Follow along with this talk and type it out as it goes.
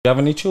You have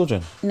any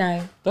children?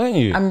 No. Don't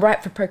you? I'm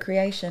ripe for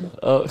procreation.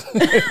 Oh.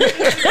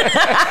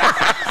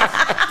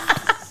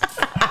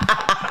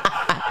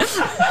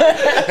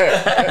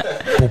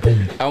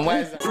 And why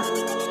is that?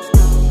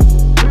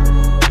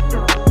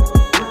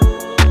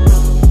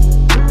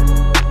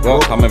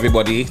 Welcome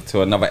everybody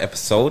to another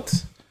episode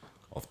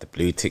of the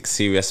Blue Tick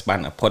Serious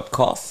Banter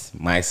podcast.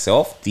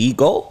 Myself,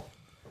 Digo.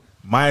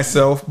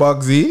 Myself,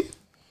 Bugsy.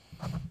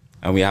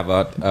 And we have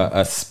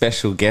a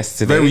special guest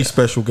today. Very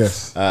special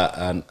guest.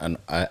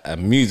 A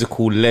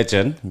musical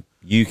legend,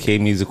 UK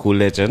musical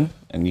legend.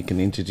 And you can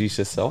introduce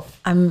yourself.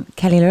 I'm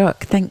Kelly LaRock,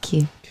 thank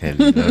you.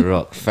 Kelly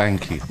LaRock,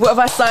 thank you. What have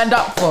I signed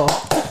up for?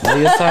 Well,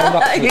 you signed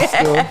up for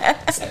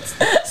it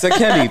still. So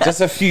Kelly,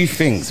 just a few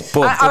things.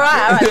 All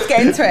right, let's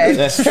get into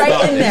it.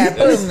 Straight in there,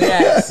 boom,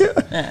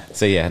 yeah.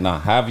 So yeah, now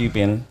how have you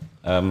been?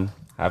 How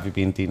have you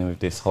been dealing with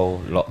this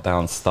whole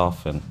lockdown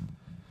stuff? And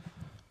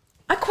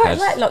I quite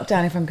like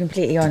lockdown, if I'm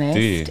completely honest.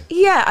 Do you?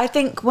 Yeah, I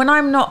think when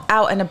I'm not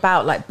out and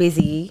about, like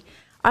busy,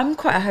 I'm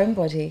quite a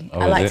homebody. Oh,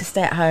 I like to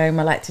stay at home.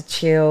 I like to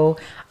chill.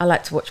 I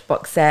like to watch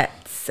box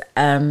sets.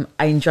 I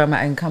enjoy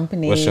my own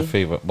company. What's your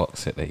favourite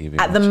box set that you've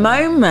been At the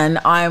moment,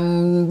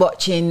 I'm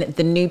watching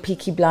the new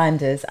Peaky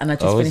Blinders, and I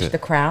just finished The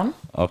Crown.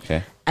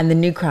 Okay. And the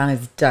new Crown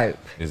is dope.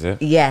 Is it?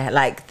 Yeah,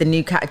 like the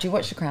new character. Do you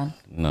watch The Crown?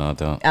 No, I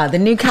don't. The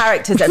new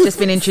characters that have just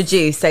been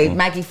introduced. So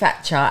Maggie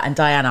Thatcher and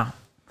Diana.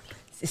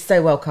 It's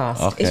so well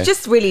cast. Okay. It's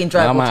just really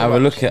enjoyable. I might have a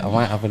look at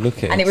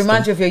it. And it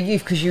reminds you of your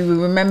youth, because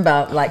you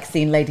remember like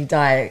seeing Lady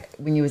Di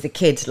when you was a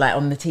kid, like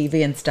on the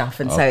TV and stuff.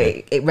 And so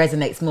it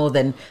resonates more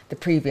than the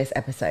previous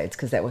episodes,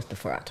 because that was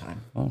before our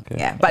time. Okay.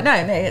 Yeah, but no,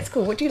 it's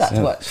cool. What do you like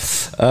to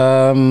watch?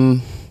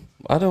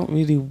 I don't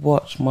really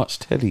watch much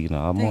telly, you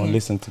know. I more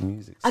listen to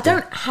music. I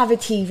don't have a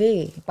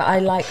TV, but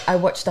I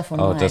watch stuff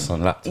online. Oh, just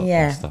on laptop.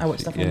 Yeah, and stuff. I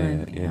watch stuff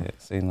online. Yeah.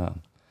 Say that.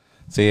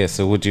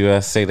 So would you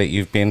say that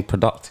you've been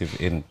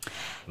productive in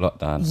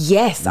lockdown?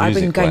 Yes, I've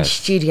been going to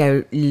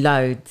studio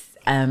loads,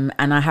 and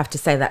I have to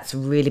say that's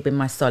really been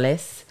my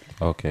solace.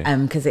 Okay.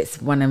 Because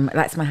that's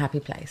my happy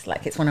place.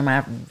 Like, it's one of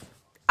my,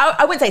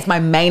 I wouldn't say it's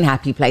my main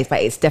happy place,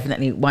 but it's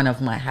definitely one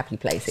of my happy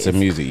places. So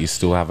music, you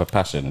still have a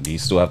passion? Do you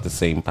still have the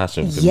same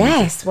passion for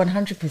yes, music?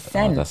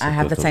 100%. I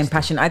have the same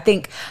passion. I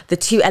think the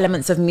two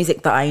elements of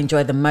music that I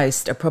enjoy the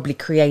most are probably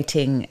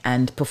creating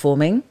and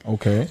performing.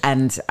 Okay.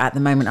 And at the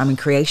moment, I'm in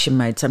creation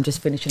mode, so I'm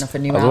just finishing off a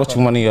new album. I was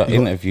watching one of your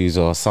interviews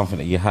or something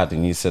that you had,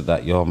 and you said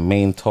that your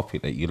main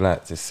topic that you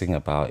like to sing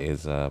about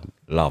is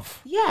love.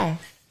 Yeah.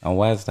 And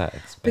why is that?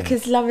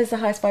 Because love is the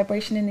highest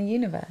vibration in the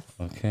universe.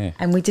 Okay.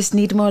 And we just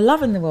need more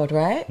love in the world,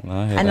 right?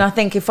 I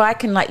think if I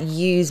can like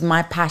use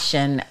my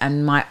passion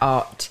and my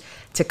art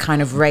to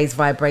kind of raise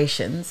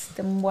vibrations,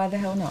 then why the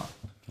hell not?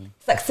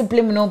 It's like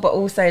subliminal, but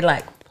also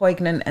like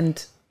poignant,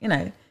 and you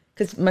know,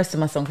 because most of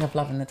my songs have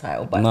love in the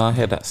title. But no, I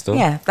hear that still.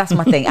 Yeah, that's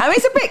my thing. I mean,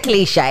 it's a bit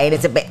cliche and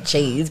it's a bit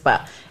cheese,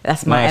 but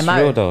that's my MO.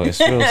 It's real though. It's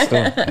real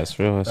still. It's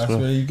real. That's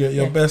where you get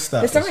your best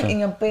at. There's something in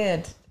your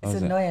beard. It's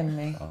annoying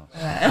me. Oh.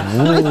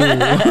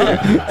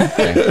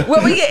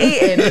 What were you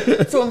eating?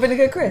 Salt and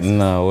vinegar crisp?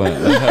 No.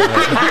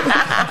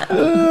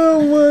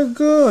 Oh my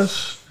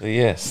gosh.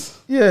 Yes.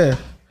 Yeah.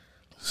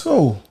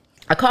 So.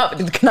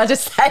 Can I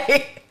just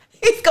say,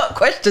 he's got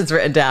questions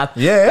written down.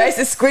 Yeah. But it's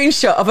a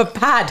screenshot of a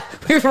pad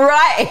with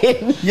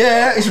writing.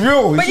 Yeah, it's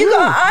real. But you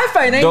got an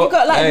iPhone and you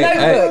got like a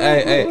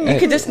notebook. You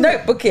can just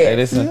notebook it. Hey,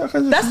 listen. Yeah,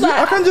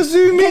 I can just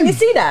zoom in. Can you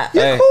see that?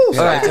 Yeah, of course.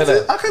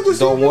 I can just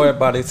don't worry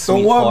about it,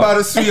 sweetheart. Don't worry about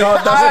it,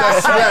 sweetheart.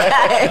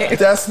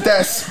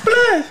 That's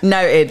split.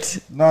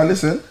 Noted. No,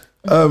 listen.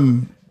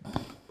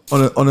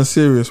 On a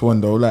serious one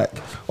though, like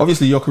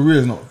obviously your career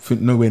is not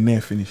nowhere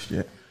near finished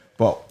yet,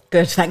 but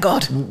good, thank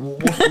God.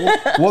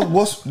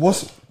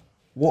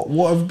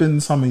 What have been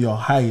some of your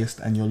highest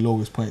and your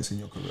lowest points in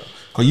your career?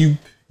 Because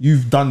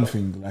you've done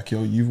things like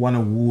you've won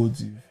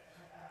awards, you've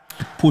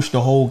pushed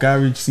the whole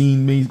garage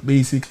scene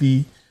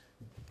basically.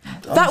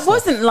 That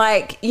wasn't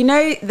like, you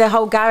know, the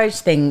whole garage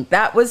thing.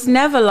 That was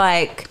never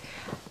like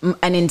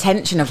an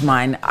intention of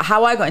mine.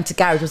 How I got into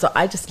garage was that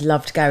I just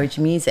loved garage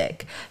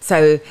music.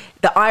 So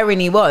the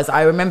irony was,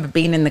 I remember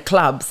being in the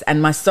clubs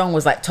and my song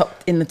was like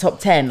in the top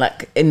 10,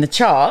 like in the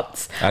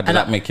charts. How did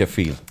that make you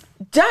feel?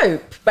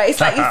 Dope, but it's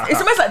like it's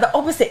almost like the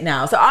opposite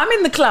now. So I'm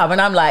in the club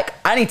and I'm like,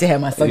 I need to hear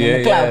my song in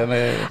the club,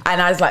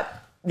 and I was like,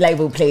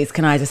 label please,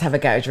 can I just have a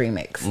garage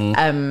remix?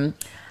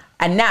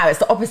 And now it's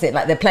the opposite.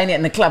 Like they're playing it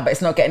in the club, but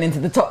it's not getting into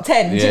the top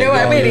 10. Do you know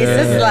what I mean?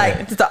 It's just like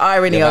it's the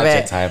irony of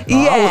it.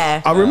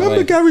 Yeah, I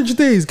remember garage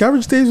days.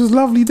 Garage days was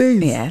lovely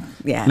days. Yeah.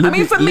 I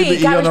mean, for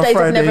me, garage days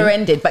have never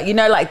ended. But you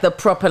know, like the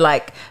proper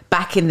like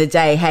back in the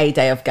day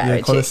heyday of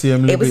garage.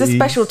 Coliseum, it was a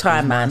special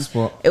time, man.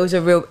 It was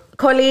a real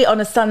Collie on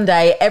a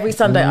Sunday. Every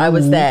Sunday I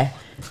was there.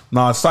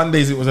 Nah,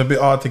 Sundays it was a bit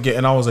hard to get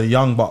in. I was a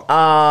young buck.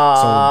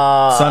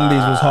 So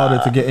Sundays was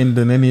harder to get in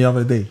than any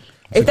other day.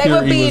 If they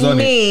were being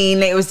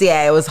mean, it was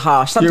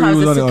harsh. Sometimes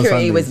the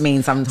security was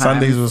mean sometimes.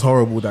 Sundays was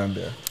horrible down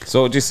there.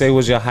 So what would you say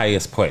was your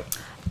highest point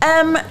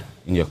in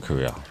your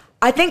career?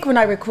 I think when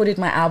I recorded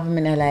my album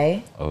in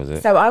LA. Oh, was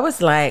it? So I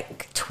was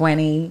like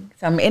 20.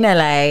 So I'm in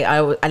LA.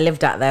 I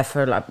lived out there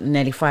for like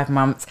nearly 5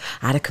 months.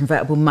 I had a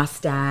convertible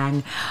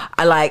Mustang.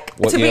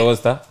 What year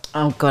was that?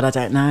 Oh God, I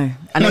don't know.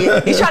 I know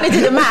you're trying to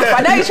do the math.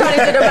 I know you're trying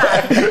to do the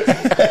math.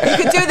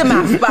 You could do the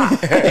math,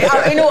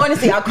 but in all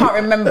honesty, I can't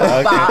remember.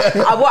 Okay.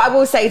 But what I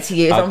will say to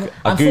you is,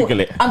 I'll Google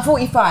it. I'm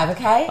 45.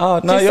 Okay.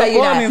 Oh no, just you're so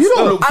you know. You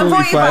don't look 45.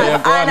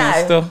 I'm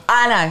 45. Yeah,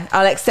 I know.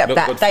 I'll accept look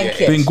that. Thank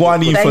you. Been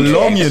guaning for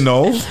long, you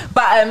know.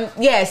 But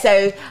yeah.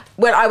 So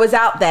when I was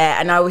out there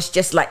and I was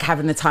just like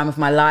having the time of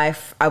my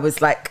life, I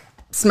was like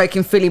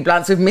smoking Philly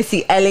blunts with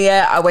Missy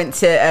Elliott. I went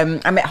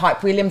to I met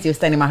Hype Williams. He was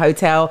staying in my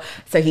hotel,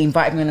 so he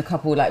invited me on a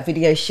couple like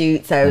video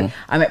shoots. So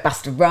I met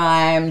Busta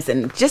Rhymes,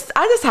 and I just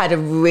had a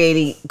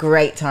really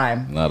great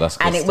time. No, that's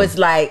good. And it was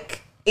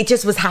like it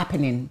just was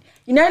happening.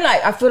 You know,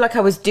 like I feel like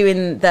I was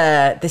doing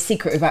the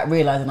Secret without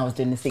realizing I was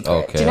doing The Secret.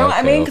 Okay, do you know what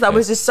I mean? Because I okay.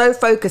 was just so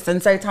focused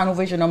and so tunnel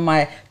vision on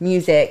my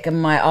music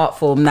and my art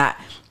form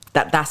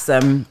that's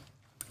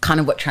kind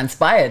of what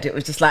transpired. It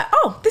was just like,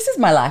 oh, this is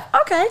my life.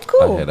 Okay,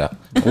 cool. I hear that.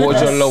 What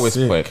was your lowest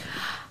point?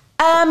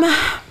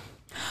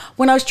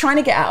 When I was trying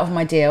to get out of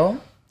my deal.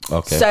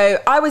 Okay. So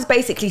I was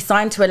basically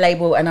signed to a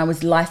label and I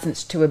was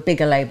licensed to a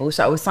bigger label.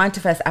 So I was signed to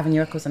First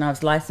Avenue Records and I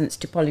was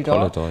licensed to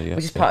Polydor, yeah,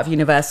 which is part of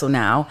Universal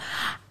now.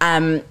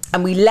 And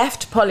we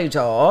left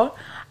Polydor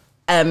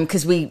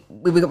because we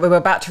were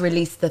about to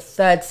release the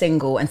 3rd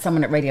single and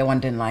someone at Radio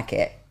 1 didn't like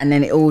it. And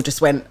then it all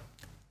just went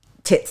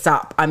tits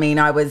up. I mean,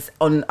 I was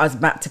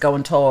about to go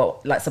on tour,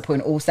 like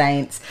supporting All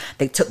Saints.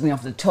 They took me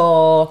off the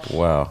tour.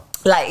 Wow.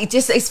 Like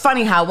it's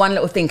funny how one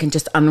little thing can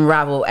just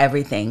unravel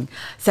everything.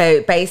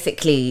 So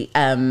basically,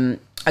 I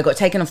got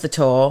taken off the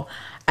tour,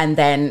 and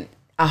then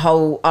a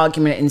whole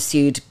argument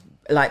ensued,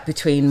 like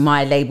between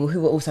my label,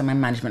 who were also my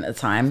management at the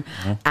time,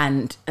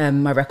 and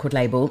my record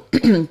label,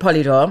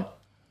 Polydor,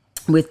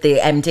 with the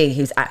MD,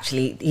 he's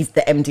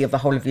the MD of the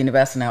whole of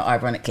Universal now,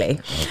 ironically.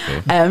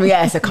 Okay.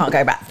 Yeah, so can't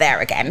go back there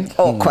again.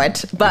 Awkward.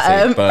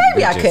 But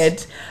maybe I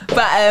could.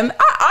 But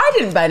I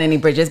didn't burn any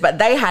bridges, but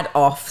they had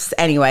offs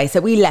anyway, so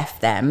we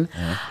left them.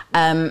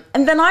 And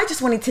then I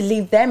just wanted to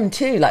leave them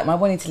too. Like I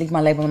wanted to leave my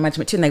label and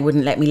management too, and they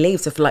wouldn't let me leave.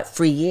 So for like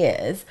 3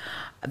 years,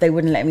 they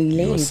wouldn't let me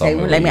leave. They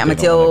wouldn't let me out my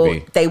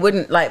deal. They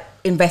wouldn't like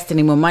invest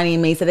any more money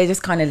in me. So they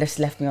just kind of just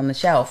left me on the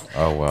shelf.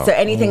 Oh, wow. So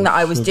anything that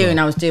I was doing,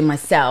 I was doing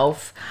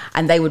myself,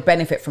 and they would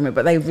benefit from it,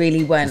 but they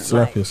really weren't.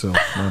 Slap yourself.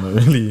 No,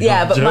 really.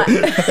 Yeah,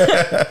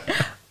 but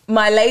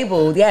my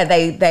label, yeah,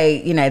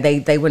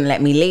 they wouldn't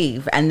let me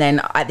leave. And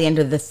then at the end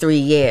of the 3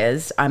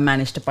 years, I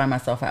managed to buy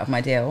myself out of my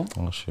deal.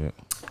 Oh shit.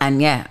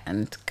 And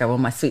and go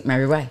on my sweet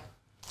merry way.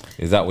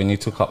 Is that when you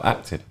took up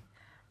acting?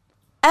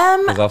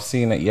 Because I've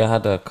seen that you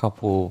had a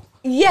couple.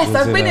 Yes,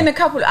 I've been in a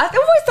couple. I've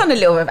always done a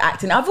little bit of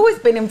acting. I've always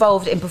been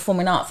involved in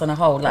performing arts on a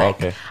whole. Like,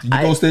 okay. Did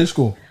you go stage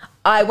school?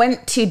 I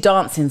went to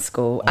dancing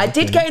school. Okay. I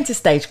did get into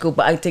stage school,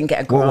 but I didn't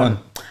get a grant. What one?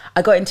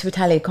 I got into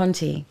Italia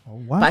Conti,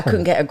 wow. but I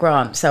couldn't get a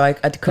grant, so I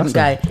couldn't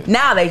go.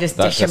 Now they just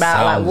dish them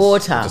out like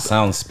water. It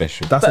sounds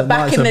special. But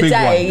back in the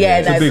day,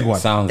 it's a big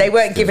one. They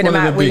weren't giving them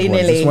out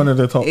willy-nilly. It's one of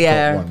the top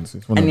ones.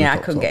 I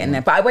couldn't get in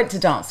there. But I went to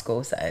dance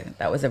school, so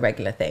that was a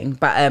regular thing.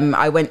 But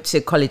I went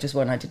to college as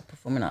well, and I did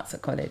performing arts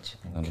at college.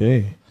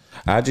 Okay.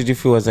 How did you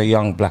feel as a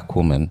young black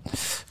woman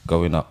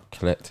going up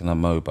collecting a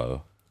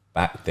mobo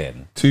back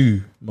then?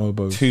 2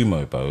 mobos. 2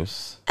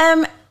 mobos.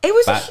 It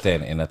was back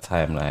then in a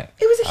time like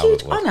it was a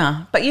huge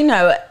honour. But you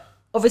know,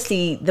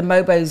 obviously the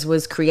mobos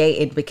was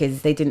created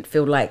because they didn't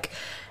feel like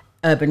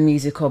urban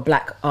music or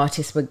black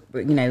artists were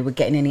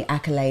getting any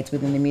accolades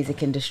within the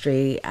music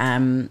industry.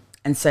 And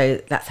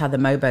so that's how the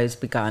mobos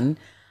begun.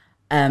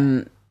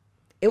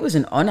 It was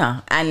an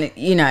honour, and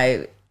you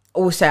know.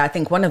 Also, I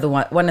think one of the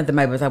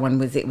mobos I won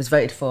was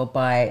voted for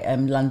by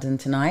London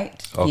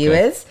Tonight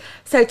viewers.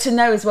 So to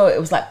know as well, it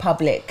was like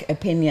public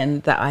opinion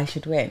that I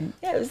should win.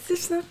 Yeah, it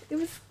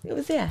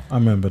was yeah. I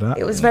remember that.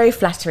 It was very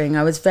flattering.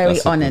 I was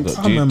very honoured.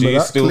 Do you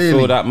still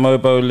feel that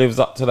Mobo lives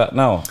up to that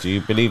now? Do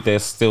you believe they're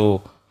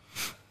still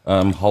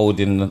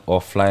holding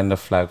or flying the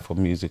flag for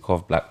music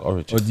of black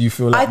origin? Or do you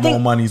feel like more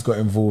money's got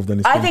involved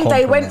and it's been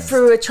they went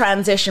through a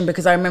transition,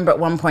 because I remember at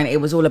one point it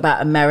was all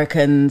about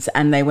Americans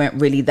and they weren't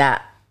really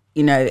that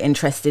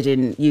interested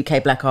in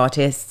UK black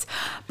artists.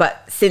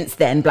 But since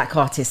then, black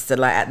artists are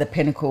like at the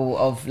pinnacle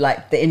of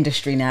like the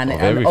industry now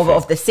and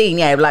of the scene.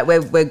 Yeah, like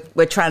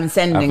we're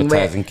transcending.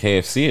 Advertising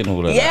KFC and all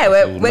of that. Yeah,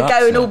 we're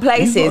going all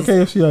places. You've got a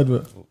KFC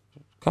advert.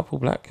 Couple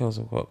black girls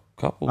have got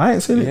a couple. I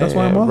ain't seen it. That's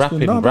why I'm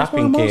asking.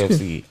 Rapping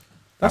KFC.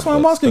 That's why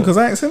I'm asking, because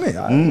I ain't seen it.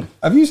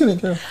 Have you seen it,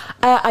 Kev?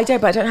 I don't,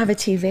 but I don't have a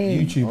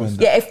TV. YouTube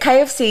and yeah, if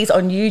KFC's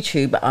on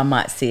YouTube, I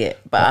might see it,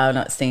 but I've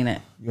not seen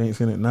it. You ain't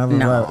seen it? Never.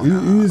 No.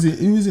 Who is it?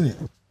 Who is in it?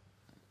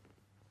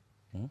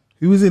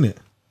 Who was in it?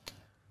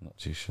 Not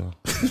too sure.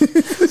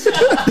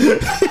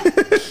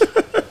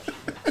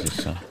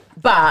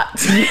 But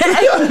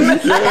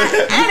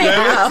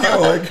anyhow,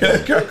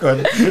 crack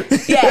on.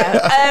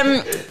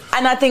 Yeah,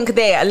 and I think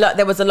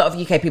there was a lot of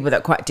UK people that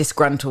were quite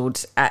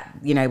disgruntled at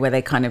where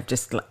they kind of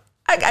just like.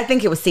 I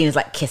think it was seen as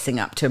like kissing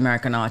up to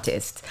American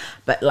artists,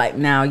 but like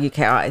now UK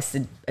artists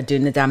are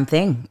doing the damn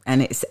thing,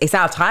 and it's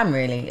our time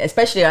really.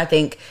 Especially I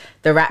think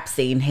the rap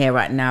scene here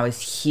right now is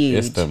huge.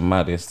 It's the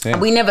maddest thing.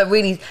 We never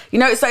really,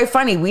 it's so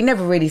funny. We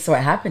never really saw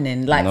it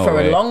happening like No for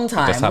way. a long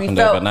time. It just happened we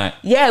felt, overnight.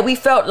 Yeah, we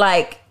felt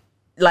like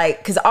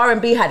because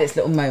R&B had its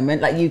little moment,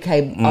 like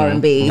UK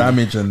R&B.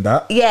 Damage and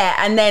that. Yeah,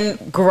 and then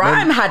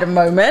grime had a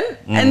moment,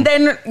 and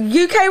then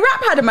UK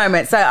rap had a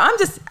moment. So I'm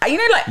just,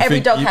 like every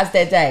think dog has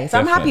their day. So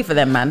I'm Definitely. happy for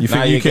them, man. You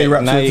Now think you UK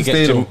rap's now here you to get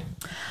stay Jim-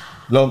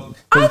 though?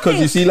 Because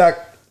you see, like,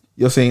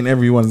 you're saying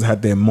everyone's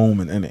had their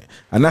moment, innit?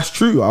 And that's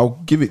true. I'll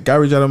give it.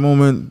 Garage had a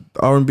moment,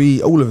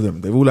 R&B, all of them.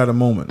 They've all had a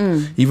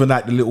moment. Even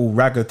like the little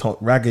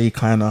reggae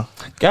kind of.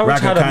 Garage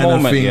had a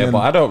moment, thing, yeah, and- but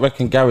I don't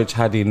reckon Garage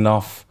had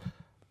enough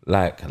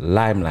like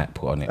limelight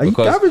put on it.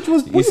 Garage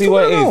was- you what see you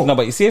what it talking is? about? No,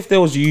 but you see if there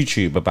was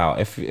YouTube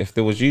about if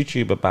there was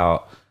YouTube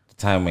about the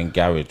time when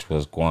Garage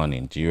was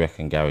guaning, do you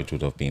reckon Garage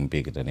would have been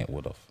bigger than it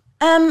would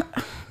have?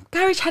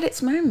 Garage had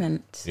its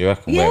moment. You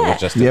reckon where it was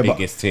just the Yeah, but-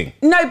 biggest thing?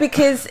 No,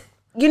 because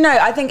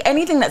I think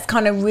anything that's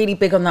kind of really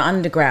big on the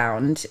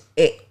underground,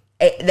 it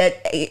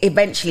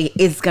eventually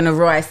is going to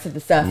rise to the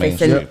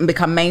surface and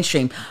become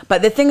mainstream.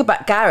 But the thing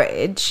about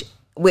Garage,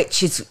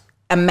 which is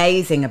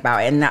amazing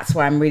about it, and that's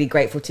why I'm really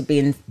grateful to be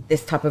in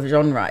this type of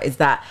genre, is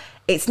that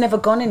it's never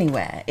gone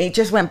anywhere. It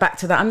just went back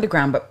to the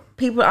underground. But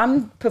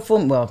I'm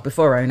performing,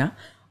 before Rona,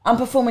 I'm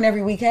performing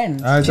every weekend.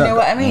 Do you know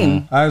what I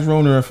mean? How has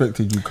Rona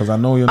affected you? Because I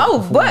know you're not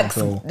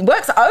performing,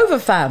 Work's over,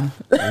 fam.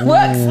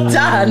 Work's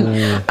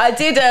done.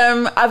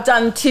 I've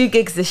done 2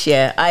 gigs this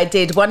year. I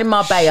did one in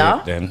Marbella.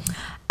 Shit, then.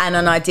 And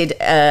then I did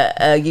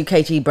a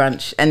UKG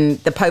brunch, and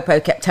the popo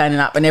kept turning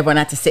up, and everyone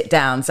had to sit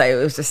down. So it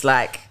was just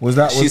like,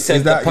 She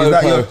said the is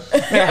that your,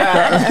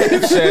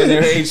 Sharing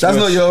their age that's was-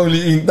 not your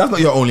only. That's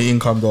not your only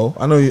income, though.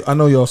 I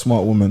know you're a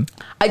smart woman.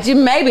 I do.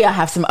 Maybe I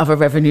have some other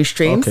revenue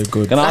streams. Okay,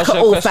 good. Can I Like ask an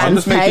you a all question? I'm fans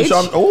just making page.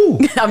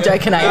 sure. I'm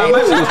joking.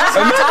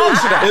 Imagine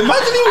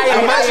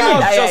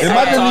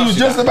you was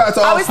just about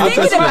to I was ask me a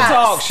thinking question.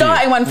 about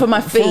starting one for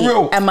my feet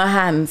real? and my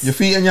hands. Your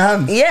feet and your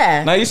hands.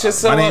 Yeah. No, you should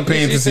sell. Man ain't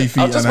paying to see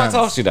feet I was just and about to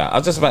hands. ask you that. I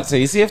was just about to say,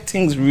 you see if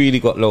things really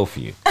got low for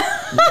you.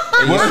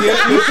 See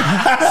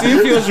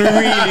if it was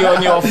really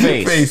on your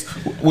face.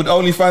 Would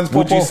OnlyFans pop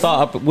Would you off?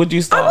 start up? Would you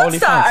I start would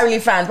start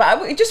OnlyFans? OnlyFans,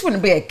 but it just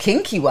wouldn't be a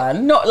kinky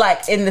one. Not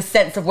like in the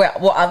sense of what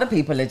other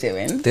people are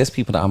doing. There's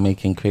people that are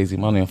making crazy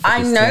money off of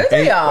I this know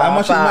thing. they are. How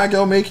much is but- my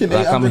girl making?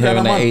 Like I'm 800 grand a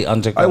hearing that month.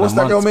 800 Hey, what's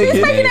that girl grand a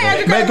making? month. making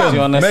 800 grand a Do you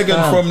month? understand?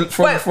 Megan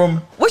Wait,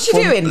 from what's she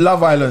from doing?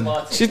 Love Island.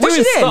 She's What's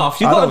doing she doing?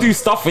 stuff. You I gotta don't- do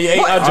stuff for your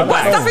 800 What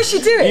grand. stuff is she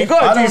doing? You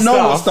gotta I do don't know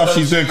what stuff. stuff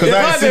she's doing because You I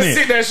ain't can't seen just it.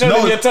 sit there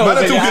showing your toes man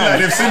are in your talking like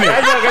hand. they've seen it.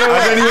 How's that gonna work?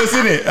 Has anyone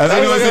seen it? Has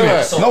anyone seen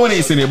gonna it? No one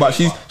ain't seen it, but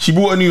she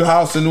bought a new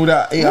house and all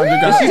that 800 And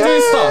grand. she's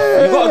doing stuff.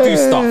 You gotta do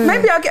stuff.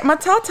 Maybe I'll get my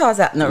tartars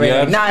out. Not really.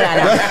 Yeah. No.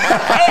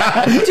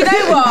 Do you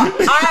know what?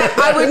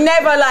 I would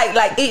never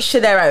like each to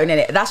their own in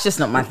it. That's just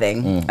not my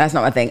thing. That's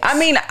not my thing. I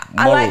mean,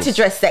 I like Morals. to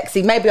dress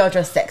sexy. Maybe I'll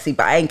dress sexy,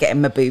 but I ain't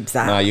getting my boobs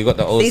out. Nah, you got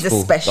the old These school.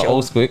 are special. The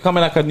old school. It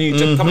coming like a new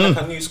job. Coming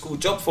like a new school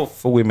job for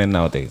women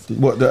nowadays.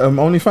 What, the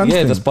OnlyFans Yeah,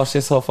 thing? just bust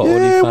yourself at Yeah,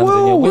 OnlyFans and well,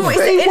 you're Well, women.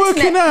 it's Ain't the working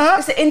internet. out.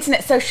 It's the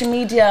internet, social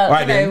media,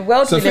 Right then.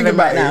 world So we think live in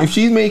about right it. now. If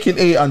she's making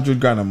 800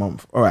 grand a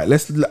month, all right. I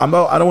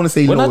don't want to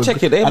say When I lower.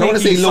 check it, they I don't want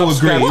make to say you lower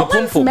subscribe grade. to What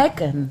one's Pum Pum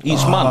Megan?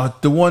 each month.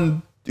 The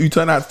one who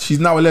turned out she's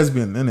now a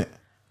lesbian, isn't it?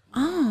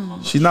 Oh.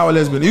 She's now a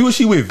lesbian. Who was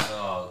she with?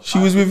 She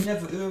was with.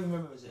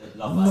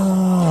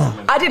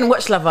 I didn't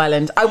watch Love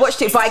Island. I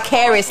watched it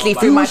vicariously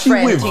through Who my was she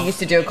friend with? who used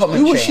to do a Who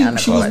commentary. was she? and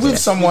I She was watched with it.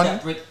 someone.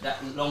 That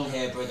long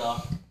hair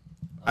brother.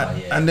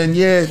 And then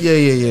yeah.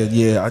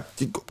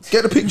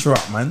 Get the picture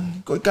up,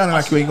 man. Kind of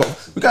like we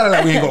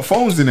ain't got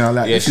phones in there.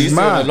 Like Yeah, this she's is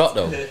doing mad. a lot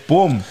though.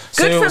 Boom.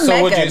 Good for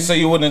so would Megan. you? So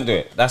you wouldn't do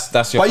it? That's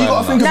your. But you plan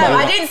gotta now. think No, about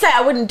I didn't say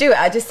I wouldn't do it.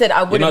 I just said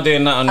I wouldn't. not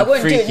doing that on I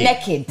wouldn't do it freaky.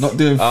 naked. Not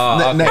doing. okay.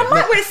 I might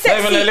wear Not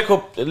sexy. even a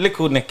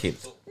little naked.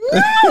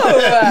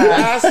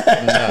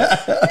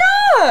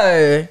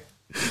 No.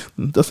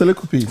 Just a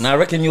little piece. Now I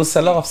reckon you'll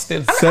sell off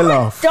still. Sell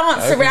off.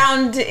 Dance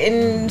around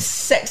in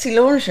sexy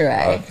lingerie.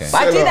 Okay.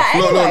 But I do Sell that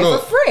off. anyway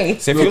Look. for free.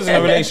 So if you was in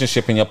a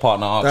relationship and your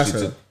partner asked That's you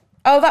it. to,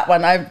 Oh, that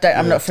one.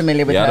 I'm not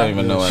familiar with Yeah, I her. don't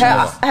even know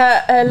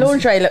her Her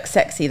lingerie looks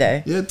sexy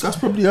though. Yeah, that's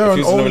probably her. if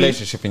you was in a only.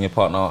 relationship and your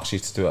partner asked you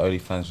to do it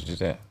OnlyFans, would you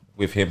do it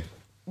with him?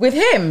 With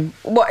him,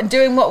 what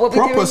doing? What we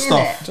Proper doing stuff.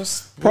 in it?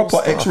 Just Proper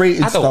stuff.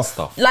 X-rated Adult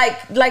stuff.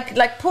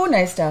 Like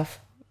porno stuff.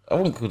 I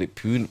wouldn't call it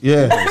poon.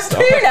 Yeah.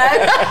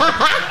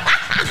 Porno.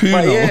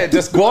 But yeah,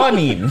 just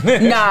guanine.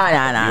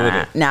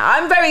 No.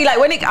 I'm very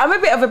like I'm a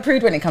bit of a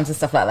prude when it comes to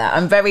stuff like that.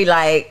 I'm very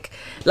like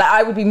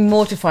I would be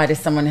mortified if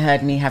someone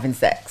heard me having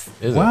sex.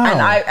 Is Wow.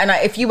 it? And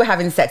if you were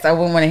having sex, I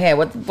wouldn't want to hear.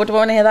 What do I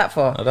want to hear that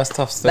for? Oh, that's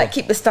tough still. Like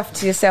keep the stuff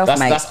to yourself,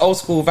 mate. That's old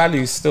school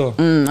values still.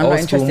 I'm not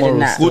interested in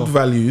that. Good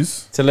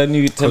values. Till a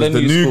new the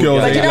new school.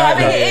 girls But ain't you know what I like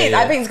think that. it is?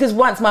 I think it's because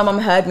once my mum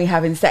heard me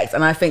having sex,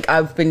 and I think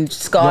I've been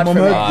scarred Your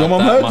from mum it. heard- Your mum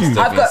that heard must you? have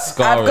I've been got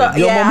scarring.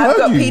 Your mum I've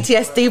got heard you?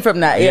 PTSD from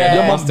that. Yeah, Yeah.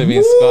 that must have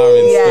been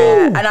scarring Yeah,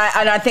 still. and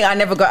I think I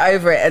never got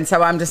over it, and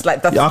so I'm just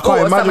like the Yeah, I thought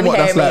can't of imagine someone what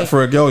that's hearing like me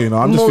for a girl. You know,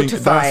 I'm just thinking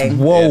mortifying.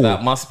 that's whoa. Yeah,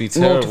 that must be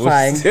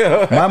Mortifying.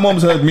 My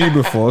mom's heard me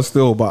before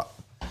still, but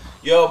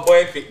You're a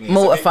boy pick me.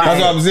 Mortifying.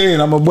 that's what I'm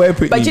saying. I'm a boy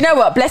pick. But you know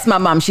what? Bless my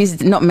mum.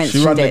 She's not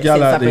mentioned run the it gal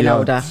since out I've the been yard.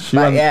 older. She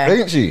But run- yeah.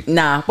 Ain't she?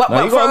 Nah. What,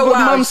 No, you for got a a good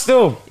while, mum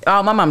still.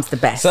 Oh, my mum's the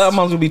best. Certain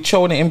mums will be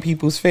chowing it in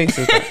people's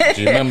faces.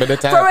 Do you remember the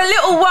time? For a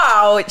little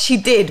while, she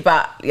did,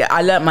 but yeah,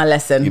 I learnt my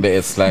lesson. You bet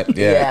it's like,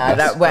 yeah. Yeah,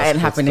 that ain't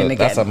happening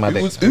That's a again. mad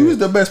Who experience. was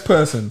the best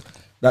person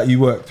that you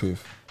worked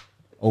with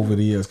over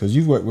the years? Because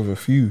you've worked with a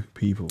few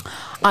people.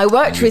 I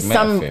worked with met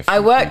a fair few I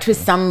worked with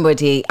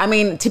somebody. I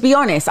mean, to be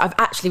honest, I've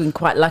actually been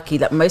quite lucky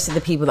that most of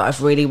the people that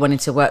I've really wanted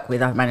to work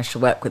with, I've managed to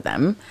work with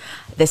them.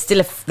 There's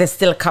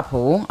still a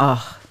couple.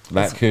 Oh,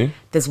 Like who?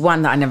 there's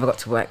one that I never got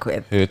to work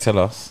with. Who? Tell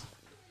us.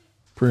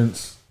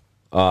 Prince.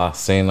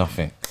 Say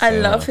nothing. I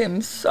Say love nothing.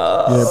 him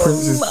so. Yeah,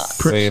 Prince is.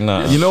 Say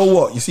nothing. You know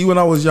what? You see, when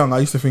I was young, I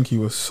used to think he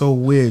was so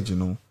weird. You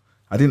know,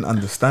 I didn't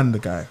understand the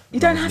guy. You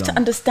don't have to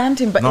understand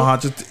him, but No,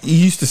 he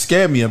used to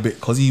scare me a bit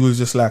because he was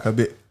just like a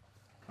bit.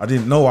 I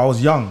didn't know. I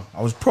was young.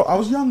 I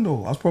was young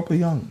though. I was proper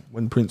young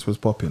when Prince was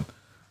popping.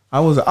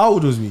 How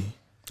old was we?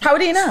 how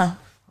old are you now?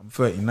 I'm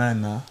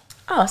 39 now.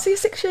 Oh, so you're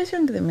 6 years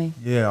younger than me.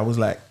 Yeah, I was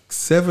like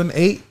 7,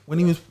 8 when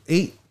he was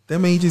 8.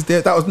 Them ages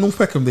there. That was North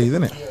Peckham days,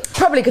 isn't it?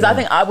 Probably because I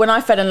think when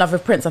I fell in love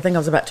with Prince, I think I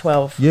was about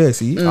 12. Yeah.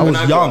 See, I was When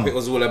I grew up, young. it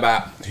was all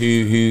about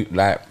who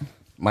like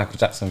Michael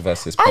Jackson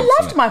versus Prince. I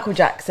loved innit? Michael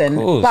Jackson,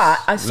 course. but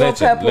I saw Legend,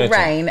 Purple legend.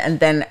 Rain, and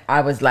then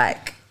I was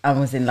like, I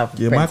was in love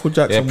with Yeah, Prince. Michael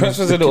Jackson. Yeah, Prince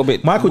was a little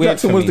bit Michael weird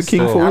Jackson for was me the king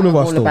still. for all I'm of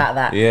us, all though. about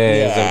that. Yeah,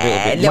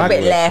 it's a little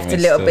bit left, a for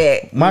me little still.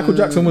 bit. Michael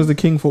Jackson was the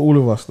king for all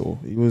of us, though.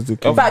 He was the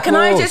king. But can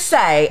I course. just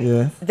say,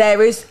 Yeah.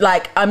 there is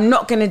like, I'm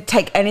not going to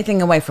take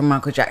anything away from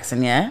Michael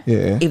Jackson, yeah?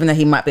 Yeah. Even though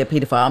he might be a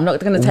paedophile, I'm not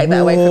going to take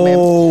that away from him.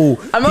 Whoa.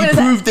 I'm not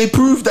gonna They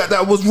proved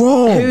that was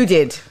wrong. Who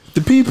did?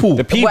 The people.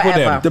 The people Whatever.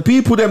 them. The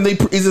people them.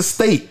 Is a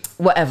state.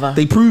 Whatever.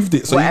 They proved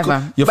it. So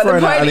Whatever. you're But the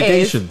throwing out point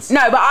allegations. is,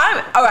 no, but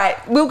I'm all right.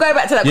 We'll go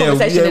back to that Yeah,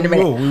 conversation yeah, in a we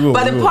minute. will,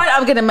 But the we will. point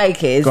I'm going to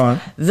make is Go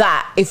on.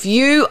 that if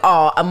you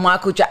are a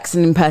Michael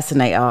Jackson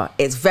impersonator,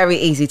 it's very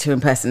easy to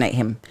impersonate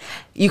him.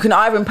 You can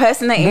either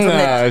impersonate him from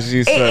Nah, the.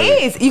 she's It so-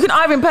 is. You can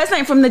either impersonate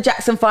him from the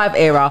Jackson 5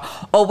 era,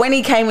 or when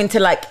he came into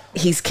like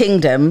his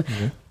kingdom.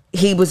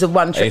 He was a Hey,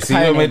 one-trick see,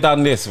 when pony. we've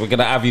done this, we're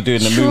gonna have you doing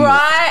the moonwalk.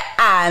 Try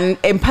and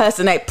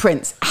impersonate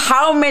Prince.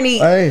 How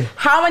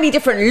many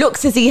different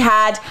looks has he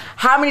had?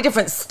 How many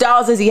different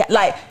styles has he had?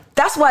 Like,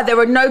 that's why there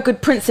are no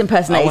good Prince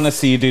impersonators. I wanna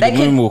see you do They the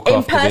can moonwalk after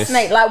this.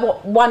 impersonate like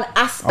what one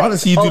aspect. I want to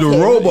see you do of the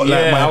him. robot like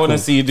Yeah, I Michael. wanna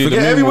see you do the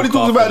Forget everybody moonwalk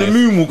talks about the after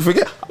moonwalk.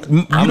 Forget. You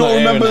I'm not don't airing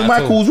remember that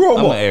Michael's at all. I'm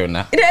robot? not airing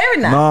that. You don't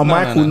hear that? Nah, No,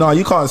 Michael. no. Nah,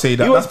 you can't say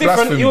that. He was That's different.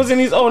 blasphemy. He was in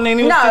his own lane.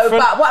 He was No,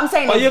 different. but what I'm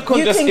saying But is you could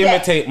you just can get-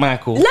 imitate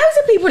Michael. Loads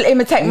of people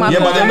imitate Michael.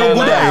 Yeah, but they're not Don't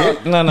good know. at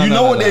it. No, you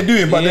know what no. they're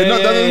doing, but they're not.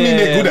 That doesn't mean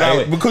they're good at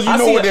it because you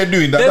know what they're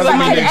doing. That There's doesn't a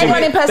mean man they're in good. Everyone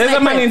at it. impersonate There's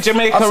a man in Prince.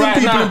 Jamaica I've seen right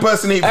people now.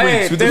 impersonate Hey,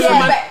 Prince with the there's a free-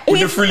 man- with the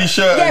he's- frilly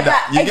shirt Yeah, and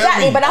that. but You get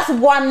exactly. me? But that's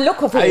one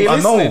look of Are you him. I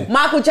know. listening?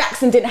 Michael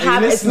Jackson didn't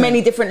have as listening?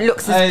 many different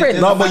looks as Hey, Prince.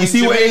 there's No, a but man you in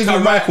see what it is Jamaica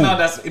with right Michael? now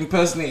that's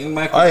impersonating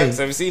Michael Hey, Jackson.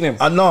 Have you seen him?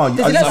 I know.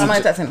 Does he look like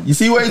Michael Jackson? You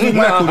see what it is with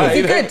Michael though? Is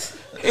he good?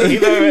 You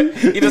know,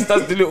 he just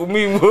does the little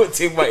moonwalk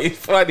thing, but it's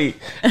funny.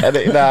 You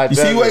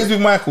see what it is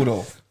with Michael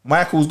though?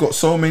 Michael's got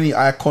so many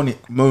iconic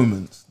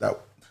moments that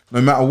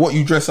no matter what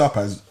you dress up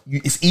as,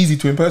 it's easy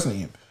to impersonate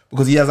him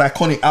because he has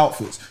iconic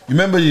outfits. You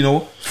remember,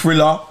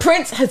 Thriller.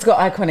 Prince has got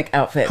iconic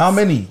outfits. How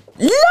many?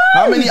 Loads.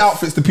 How many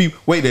outfits do people?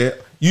 Wait there.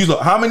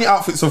 How many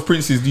outfits of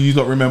Prince's do you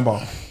not remember?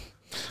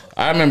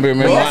 I remember him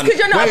in Well, one. that's 'cause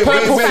you're not a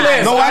purple Prince fan.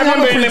 flares. No, I I'm not a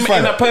remember Prince him fan.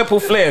 in the purple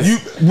flares.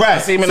 Right. I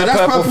see him in So the that's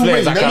purple Purple flares.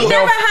 Rain. Like Then a look.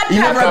 belt. He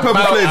never had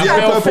purple flares. He had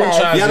belt purple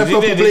trousers. He had a He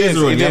purple did, he blazer did,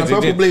 on. he He had a did, he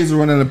purple did.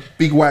 blazer on and a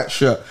big white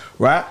shirt.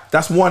 Right.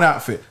 That's one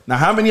outfit. Now,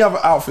 how many other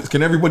outfits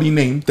can everybody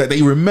name that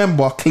they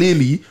remember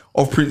clearly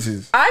of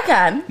Prince's? I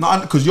can. No,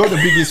 because you're the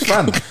biggest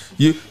fan.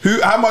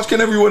 How much can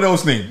everyone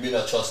else name? Me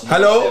not trust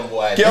Hello, them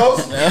boy.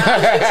 girls.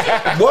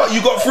 What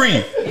you got?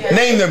 3.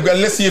 Name them.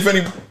 And let's see if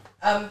any.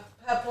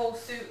 Purple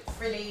suit,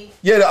 frilly.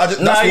 Yeah, that's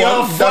Nah, you're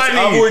one. funny.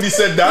 I've already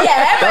said that.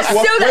 Yeah, but that's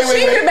one. still that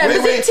she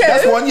remembers it too.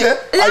 That's one. Yeah,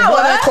 I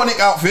one Lower. iconic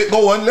outfit.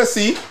 Go on. Let's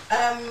see.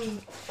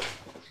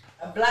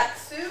 A black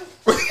suit.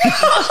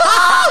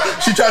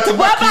 She tried to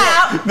What back you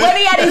about up. when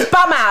he had his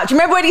bum out? Do you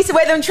remember when he used to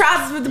wear them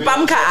trousers with the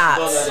bum cut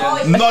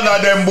out? None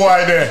of them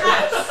boy there.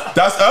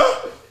 That's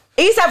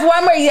He used to have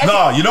one where he had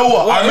Nah, you know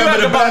what? I Who remember had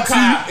the the black bum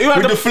cut? Who suit had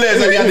with the- the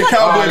flares and he had the Who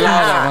cowboy had the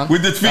bum boots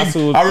with the That's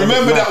thing. all- I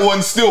remember that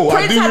one still. I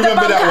Prince do had the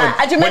remember bum that cut. one.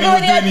 And do you remember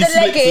when he had doing the his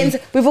splits leggings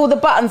and- with all the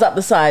buttons up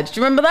the side? Do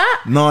you remember that?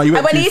 No, you went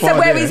And when too he used to far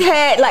wear there. his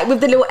hair like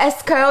with the little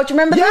S curl, do you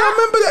remember Yeah, I that?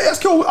 remember that. That's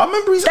cool. I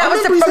remember his. That I was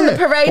remember from his the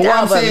hair. Parade But what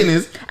album. I'm saying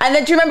is, And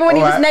then do you remember when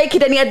he was Alright.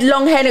 naked and he had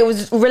long hair and it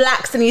was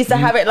relaxed and he used to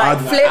have it like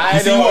flip? I you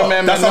see don't what?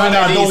 remember That's something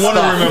none that I of don't these want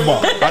to stuff.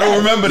 remember. I don't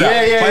remember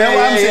that. Yeah, But hear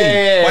what I'm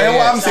saying. But hear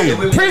what I'm yeah.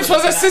 saying. Prince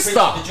was a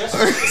sister.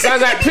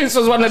 Sounds like Prince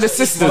was one of the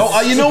sisters.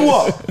 No, you know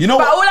what? You know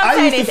But what? all I'm I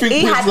saying used to is think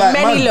he Prince had like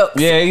many man. looks.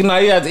 Yeah, he was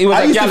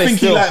I a used to gallus think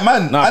he still. like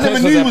man. No, I never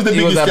Prince knew he was the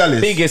biggest a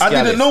gallus. Biggest I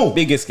didn't gallus. know.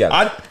 Biggest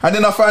gallus. And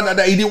then I found out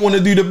that he didn't want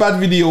to do the bad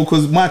video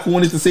because Michael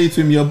wanted to say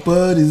to him, "Your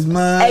bird is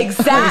mine." And he said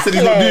Exactly.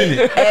 he's not doing it.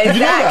 Did you know that?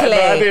 Exactly.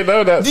 I didn't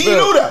know that. Did you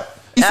know that?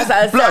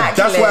 Blood.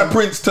 That's why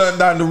Prince turned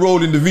down the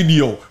role in the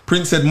video.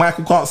 Prince said,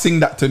 Michael can't sing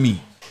that to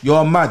me.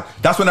 You're mad.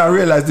 That's when I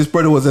realized this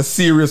brother was a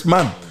serious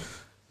man.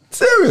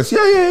 Serious,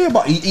 yeah.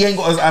 But he ain't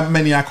got as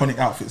many iconic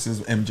outfits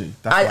as MJ.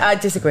 I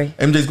disagree.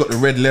 MJ's got the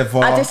red leather.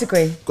 I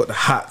disagree. Got the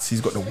hats.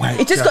 He's got the white.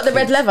 He just got the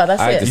red leather.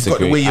 That's it. He's got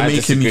the way you're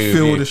making me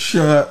feel. The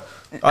shirt.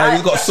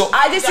 I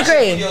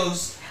disagree.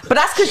 But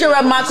that's because you're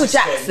a Michael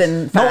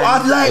Jackson fan. No,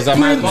 I like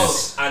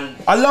Prince.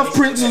 I love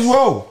Prince as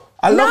well.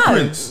 I love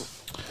Prince.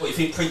 What, you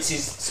think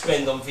Prince's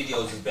spend on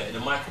videos was better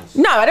than Michael's?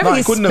 No, I don't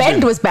think his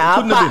spend was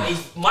better.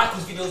 But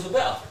Michael's videos were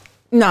better.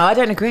 No, I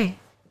don't agree.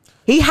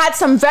 He had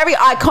some very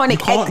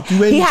iconic.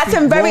 He had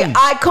some very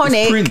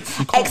iconic.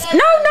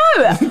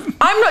 No.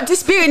 I'm not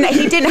disputing that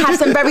he didn't have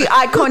some very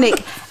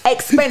iconic,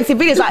 expensive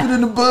videos. Like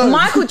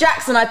Michael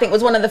Jackson, I think,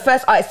 was one of the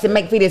first artists to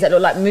make videos that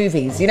look like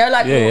movies. You know,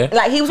 like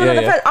he was one of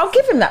the first. I'll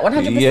give him that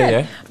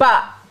 100%.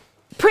 But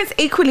Prince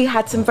equally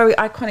had some very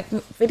iconic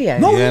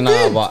videos.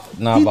 But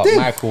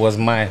Michael was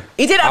my.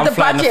 He did have the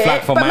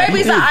budget, but maybe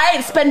he's like, I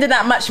ain't spending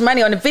that much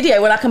money on a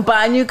video when I can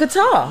buy a new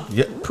guitar.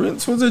 Yeah,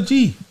 Prince was a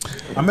G.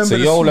 I remember. So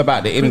you're all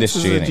about the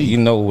industry, innit? You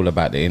know all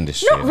about the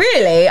industry. Not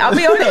really. I'll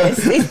be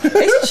honest.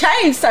 It's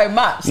changed so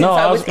much since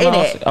I was in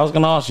it. I was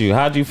going to ask you,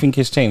 how do you think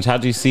it's changed? How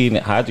do you see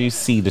it? How do you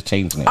see the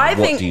change in it? I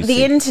think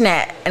the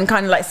internet and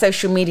kind of like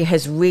social media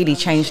has really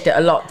changed it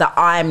a lot that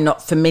I'm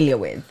not familiar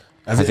with.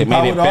 Has it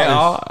made it better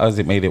or has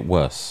it made it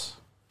worse?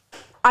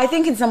 I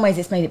think in some ways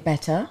it's made it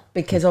better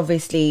because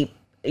obviously,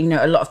 you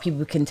know, a lot of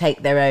people can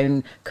take their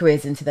own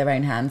careers into their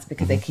own hands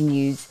because they can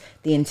use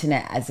the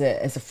internet as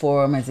a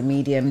forum, as a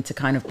medium to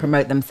kind of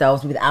promote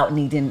themselves without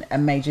needing a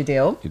major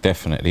deal.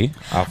 Definitely.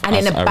 And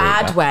in a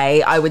bad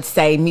way, I would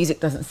say music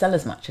doesn't sell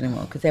as much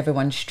anymore because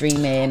everyone's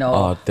streaming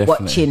or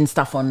watching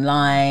stuff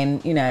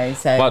online, you know.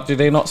 So, but do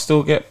they not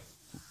still get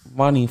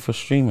money for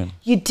streaming?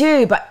 You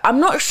do, but I'm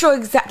not sure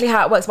exactly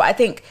how it works. But I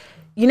think,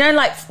 you know,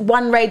 like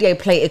one radio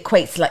play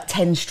equates to like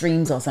 10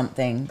 streams or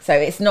something. So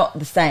it's not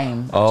the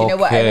same. Do you know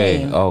what I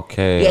mean?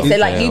 Okay. Yeah, so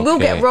like you will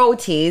get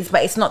royalties,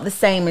 but it's not the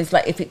same as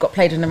like if it got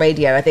played on the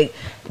radio. I think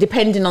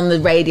depending on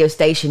the radio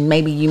station,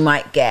 maybe you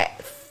might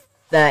get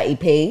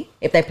 30p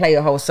if they play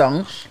your whole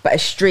song. But a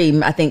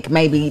stream, I think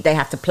maybe they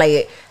have to play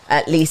it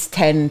at least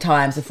 10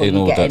 times before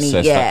you get any. So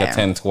it's like a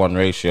 10-to-1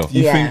 ratio.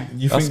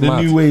 You think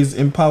the new ways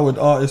empowered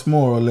artists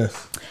more or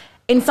less?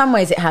 In some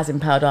ways, it has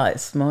empowered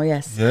artists more,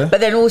 yes. Yeah. But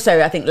then also,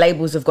 I think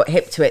labels have got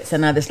hip to it. So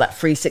now there's like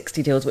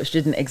 360 deals, which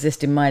didn't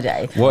exist in my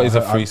day. What is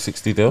a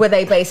 360 deal? Where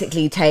they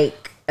basically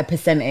take a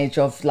percentage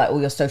of like all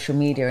your social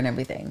media and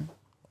everything.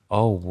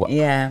 Oh, what?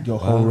 Yeah. Your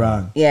whole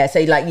round. Yeah, so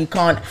like you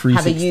can't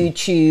have a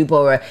YouTube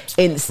or a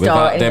Insta.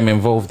 Without them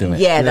involved in it.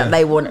 Yeah, that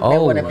they want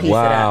a piece of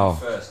that.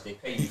 First, they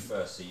pay you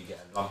first, so you get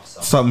a lump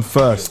sum. Something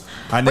first.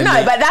 And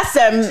then but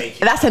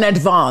that's an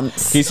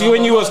advance. You see,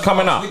 when you was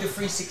coming up. With the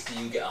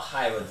 360, you get a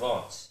higher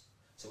advance.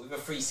 With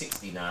a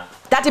 360 now.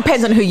 That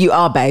depends on who you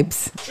are,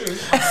 babes. True.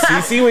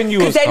 See when you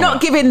was because they're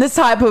not giving the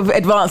type of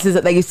advances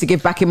that they used to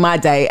give back in my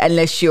day,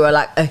 unless you are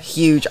like a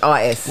huge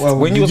artist. Well,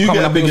 when you was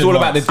coming up, it was all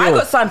about the deal. I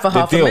got signed for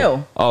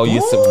 $500,000. Oh,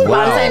 you said,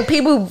 wow. I'm saying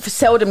people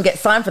seldom get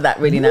signed for that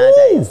really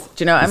nowadays.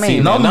 Do you know what I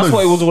mean? And that's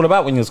what it was all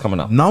about when you was coming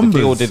up.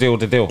 Numbers. The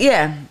deal.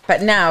 Yeah,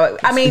 but now,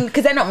 I mean,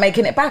 because they're not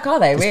making it back, are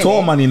they? Really? It's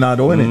tour money now,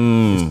 though,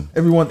 isn't it?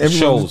 Everyone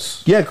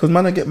shows. Yeah, because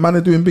man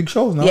are doing big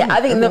shows now. Yeah,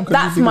 I think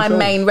that's my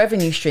main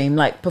revenue stream,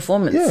 like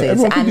performances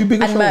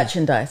and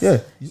merchandise. Yeah.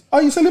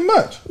 Are you selling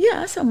merch?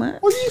 Yeah, I sell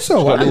merch. What do you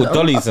sell? Got little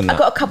dollies and that. I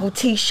got a couple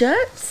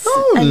t-shirts.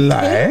 No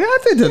lie, I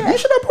didn't. Yeah. You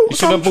should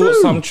have bought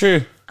some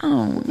true.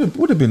 Oh,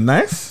 would have been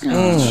nice.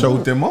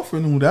 Showed them off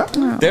and all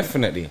that.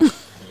 Definitely.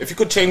 If you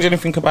could change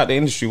anything about the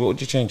industry, what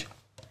would you change?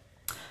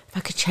 If I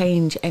could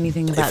change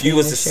anything about if you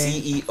was the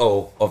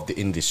CEO of the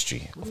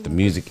industry, of the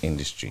music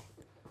industry,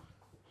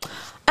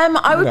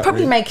 I would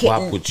probably make it.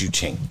 What would you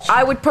change?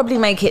 I would probably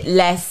make it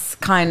less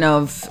kind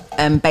of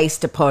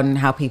based upon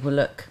how people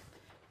look,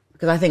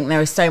 because I think there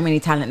are so many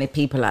talented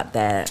people out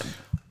there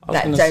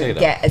that don't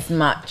get as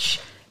much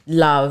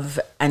love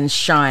and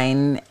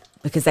shine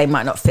because they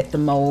might not fit the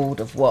mold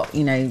of what,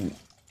 you know,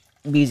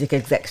 music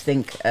execs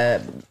think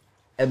a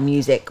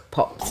music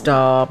pop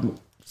star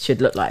should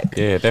look like.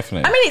 Yeah,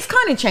 definitely. I mean, it's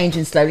kind of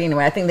changing slowly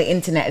anyway. I think the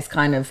internet is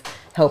kind of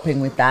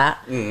helping with that.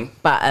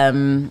 But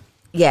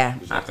yeah.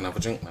 Would you like another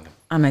drink, madam?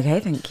 I'm okay,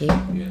 thank you.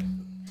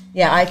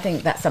 Yeah, I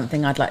think that's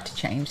something I'd like to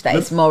change. That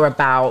it's more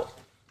about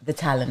the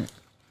talent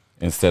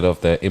instead of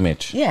the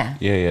image. Yeah.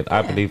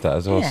 I believe that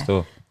as well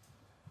still.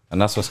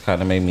 And that's what's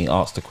kind of made me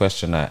ask the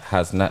question, that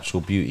has natural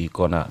beauty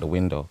gone out the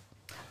window?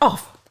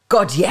 Oh,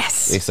 God,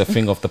 yes. It's a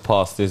thing of the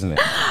past, isn't it?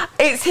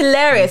 It's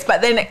hilarious.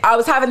 But then I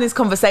was having this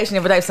conversation the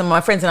other day with some of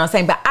my friends, and I was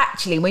saying, but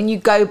actually, when you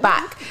go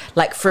back,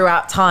 like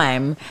throughout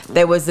time,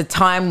 there was a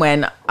time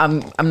when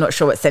I'm not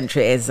sure what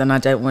century it is, and I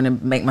don't want to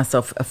make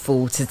myself a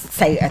fool to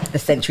say the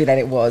century that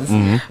it was.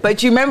 But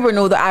do you remember when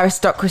all the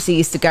aristocracy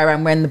used to go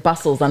around wearing the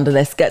bustles under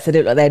their skirts? They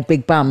looked like they had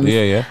big bums.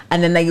 Yeah.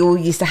 And then they all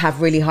used to have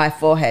really high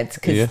foreheads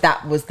because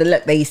that was the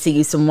look. They used to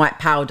use some white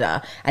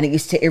powder, and it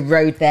used to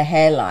erode their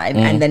hairline.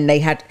 And then they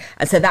had,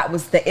 and so that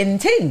was the in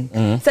ting.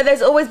 So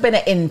there's always been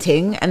an in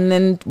ting, and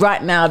and then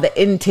right now the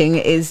in thing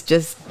is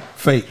just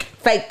Fake.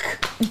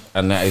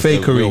 And that is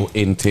Fakery. the real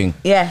in thing.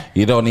 Yeah.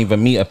 You don't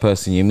even meet a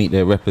person, you meet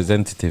their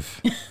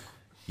representative.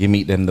 You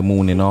meet them the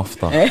morning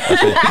after. That's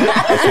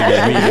when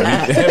you meet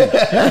them.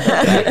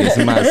 That is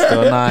mad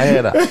still. Nah, I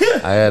hear that.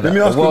 Let me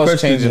ask The you a world's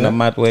question, changing in yeah? a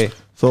mad way.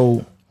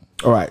 So,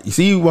 all right, you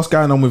see what's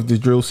going on with the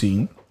drill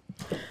scene?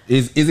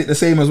 Is it the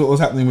same as what was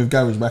happening with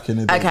garage back in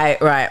the day? Okay,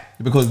 right.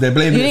 Because they're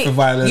blaming it for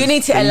violence. You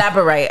need to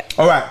elaborate.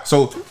 All right,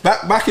 so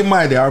back in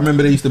my day, I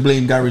remember they used to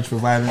blame garage for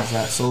violence,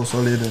 like So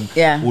Solid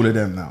and all of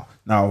them.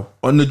 Now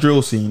on the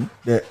drill scene,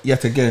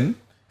 yet again,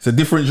 it's a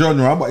different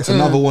genre, but it's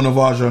another one of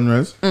our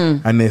genres,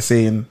 and they're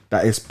saying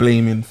that it's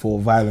blaming for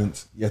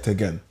violence yet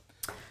again.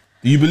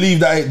 Do you believe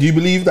that? Do you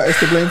believe that it's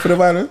to blame for the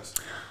violence?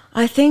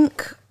 I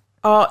think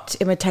art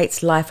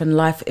imitates life, and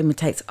life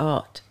imitates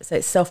art, so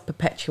it's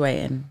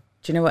self-perpetuating.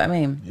 Do you know what I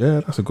mean?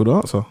 Yeah, that's a good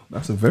answer.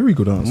 That's a very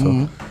good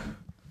answer.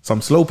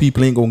 Some slow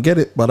people ain't gonna get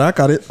it, but I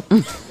got it.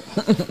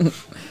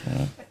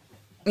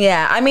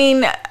 Yeah, I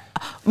mean,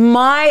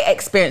 my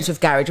experience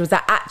with garage was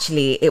that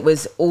actually it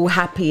was all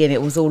happy and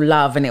it was all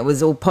love and it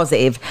was all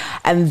positive.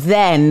 And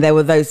then there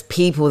were those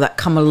people that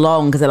come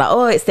along because they're like,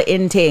 oh, it's the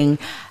in thing.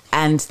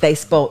 And they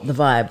spoilt the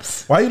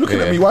vibes. Why are you looking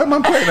at me? Why am I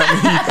pointing at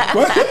me?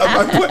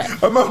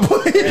 Am I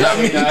pointing at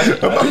me?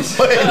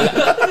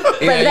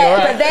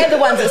 But they're the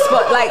ones that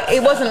spot. Like,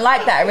 it wasn't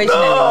like that originally.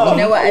 You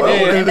know what I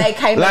mean? And they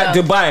came like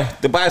along.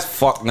 Dubai's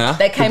fucked now.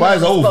 They came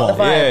Dubai's along and spot over.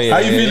 the vibes. Yeah, How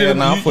you feeling?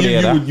 now I fully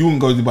hear that. You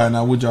wouldn't go to Dubai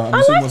now, would you? I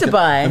love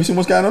Dubai. Have you seen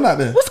what's going on out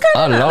there? What's going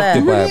I on out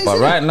love there? Dubai, but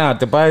right now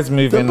Dubai's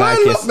moving Dubai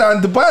like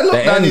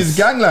lockdown ends. is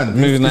gangland.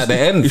 Moving at the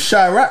ends. It's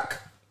Chirac.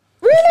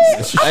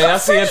 Really? Hey, I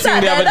see a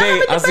thing the other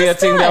day. I see a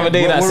thing the other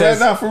day that We're says,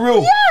 right now for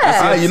real.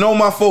 Yeah. You know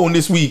my phone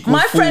this week. was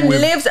My full friend with-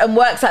 lives and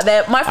works out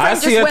there. My friend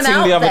see just a went thing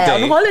out the other there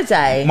day. on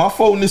holiday. My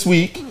phone this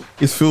week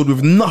is filled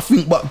with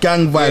nothing but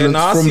gang violence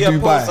I from see a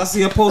Dubai. post. I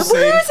see a post Who's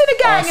saying, in a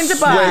gang in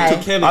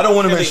Dubai? Kelly, I don't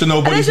want to Kelly. mention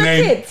nobody's Are those your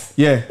name. kids?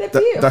 Yeah, They're that's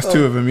beautiful.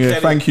 two of them. Yeah,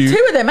 Kelly. thank you.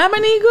 Two of them. How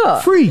many you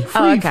got? Free.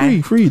 Oh,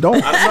 okay.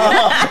 Don't.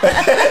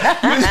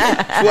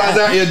 Why's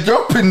out here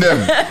dropping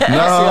them?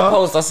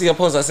 I see a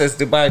post that says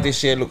Dubai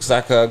this year looks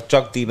like a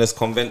drug dealers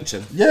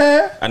convention.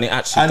 Yeah. And it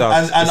actually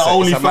does. And It's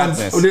only a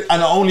madness.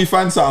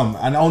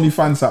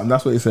 fans something.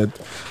 That's what he said.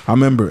 I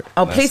remember it.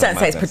 Oh, please That's don't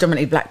say it's madness.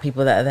 predominantly black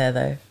people that are there,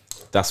 though.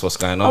 That's what's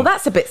going on. Oh,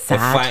 that's a bit They're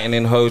sad. fighting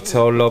in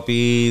hotel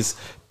lobbies,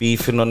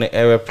 beefing on the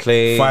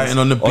aeroplanes, Fighting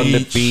on the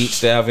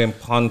beach. They're having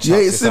punch-ups. Yeah,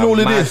 it's in a all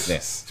of this.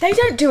 madness. They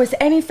don't do us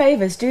any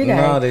favours, do they?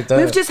 No, they don't.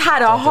 We've just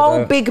had a They whole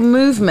don't. big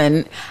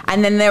movement,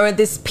 and then there are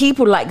these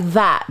people like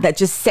that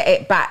just set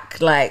it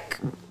back, like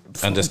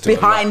And just do a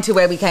behind lot. to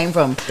where we came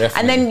from. Definitely.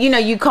 And then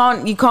you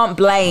can't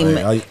blame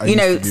I used to be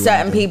one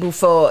certain of them. people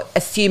for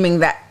assuming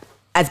that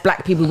as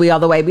black people we are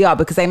the way we are,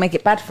 because they make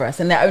it bad for us,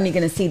 and they're only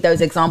going to see those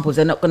examples.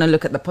 They're not going to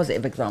look at the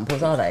positive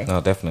examples, are they?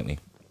 No, definitely.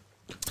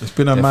 It's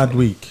been a mad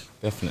week.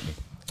 Definitely.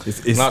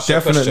 It's Now, ask you a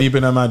definitely question.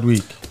 been a mad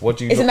week. What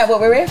do you Isn't look, that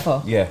what we're here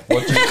for? Yeah.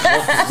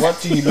 What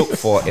do you look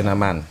for in a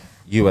man?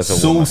 You as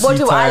a woman. Saucy What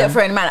do I time. look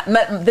for in a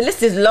man? The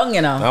list is long,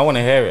 you know. I want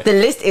to hear it. The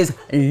list is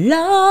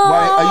long.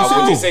 Why, are you Would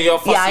single? you say you're a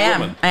fussy Yeah, I am.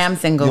 woman? I am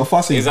single. You're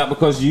fussy. Is that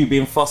because you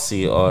being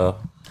fussy or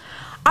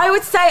I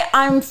would say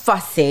I'm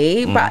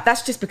fussy, but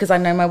that's just because I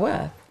know my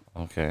worth.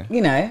 okay?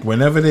 You know.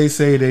 Whenever they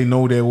say they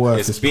know their worth,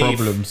 it's beef.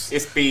 problems.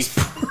 It's beef.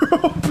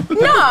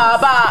 No,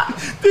 but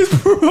There's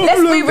problems.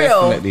 let's be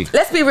real. Definitely.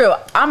 Let's be real.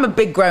 I'm a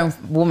big grown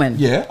woman.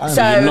 Yeah, I know.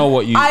 So You know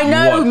what you I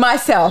know want.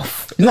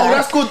 myself. No, Like,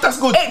 that's good. That's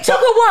good. It took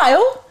a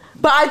while,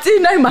 but I do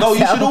know No, myself.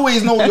 you should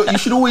always know. You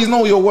should always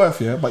know your worth,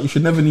 yeah. But you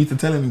should never need to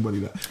tell anybody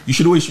that. You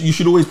should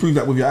always prove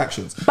that with your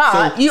actions.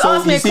 But you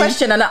asked me a see-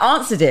 question and I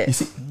answered it. You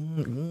see,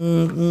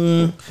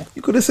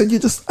 you could have said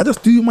I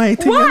just do my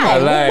thing. Why?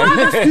 innit?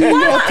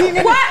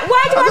 like-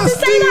 Why do I have to just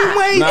say do that?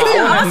 my You're thing.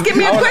 asking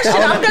me a question.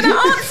 I'm going to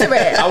answer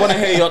it. I want to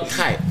hear your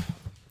type.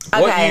 What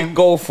do Okay. you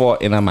go for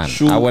in a man?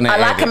 I want to I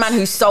hear like a this. man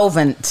who's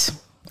solvent.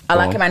 I Go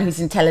like on. a man who's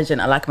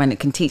intelligent. I like a man that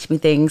can teach me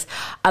things.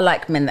 I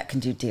like men that can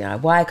do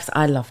DIY because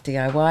I love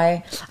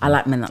DIY. I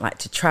like men that like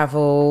to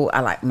travel. I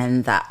like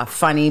men that are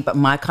funny, but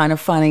my kind of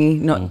funny,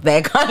 not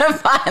their kind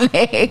of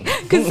funny.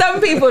 Because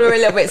some people are a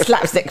little bit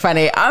slapstick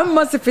funny. I'm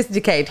more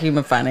sophisticated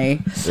humour funny.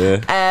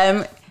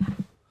 Yeah.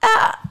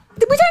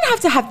 We don't have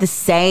to have the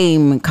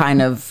same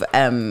kind of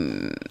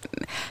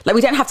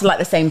we don't have to like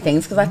the same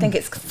things, because I think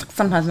it's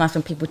sometimes nice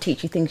when people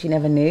teach you things you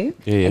never knew,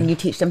 Yeah. and you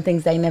teach them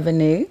things they never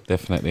knew.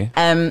 Definitely.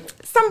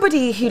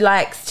 Somebody who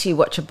likes to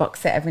watch a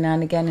box set every now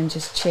and again and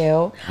just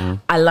chill.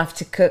 I love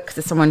to cook.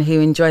 So someone who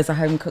enjoys a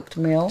home cooked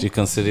meal. Do you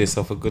consider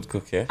yourself a good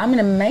cook? Yeah. I'm an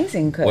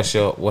amazing cook.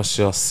 What's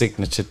your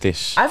signature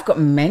dish? I've got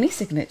many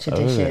signature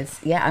really? dishes.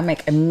 Yeah, I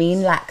make a mean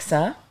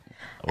laksa.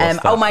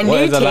 What's that? My What new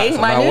is a thing. laksa?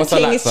 My Now, new what's a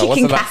thing is laksa? What's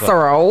chicken a laksa?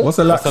 casserole. What's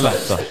a What's a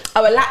laksa? laksa?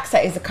 Oh, a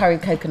laksa is a curry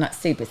coconut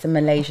soup. It's a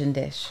Malaysian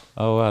dish.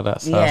 Oh wow,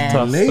 that sounds Yeah.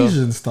 tough.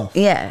 Malaysian stuff.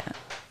 Yeah.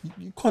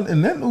 You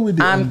continental with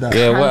it and that.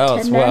 Yeah. What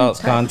else? What else?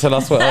 Can tell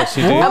us what else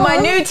you do? And my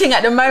new thing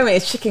at the moment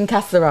is chicken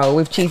casserole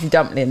with cheesy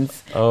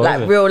dumplings. Oh, like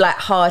really? real, like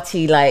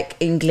hearty, like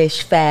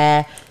English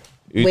fare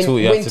Who taught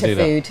you how to winter do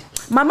that? food.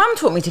 My mum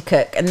taught me to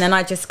cook, and then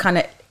I just kind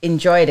of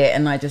enjoyed it,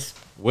 and I just,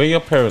 Where your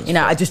parents? you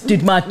know, I just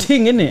did my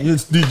thing, innit? You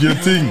just did your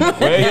thing.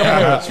 Where your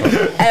parents?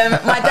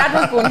 My dad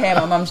was born here.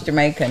 My mum's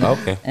Jamaican.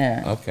 Okay.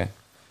 Yeah. Okay.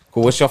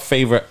 Cool. What's your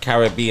favorite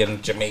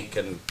Caribbean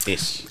Jamaican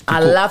dish?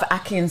 I love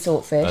ackee and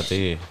saltfish. Oh, do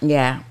you?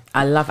 Yeah,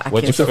 I love ackee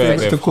What do and you prefer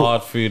saltfish. to with cook?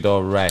 hard food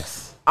or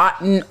rice?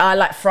 I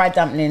like fried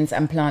dumplings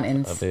and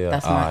plantains. Oh, do you?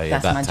 That's Ah, yeah,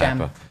 that's that my type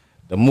jam. of-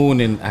 the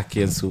morning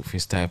ackee and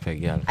saltfish type of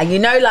girl. And you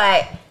know,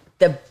 like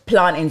the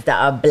plantains that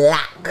are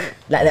black,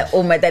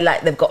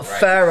 like they've got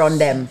fur on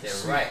them.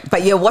 Right.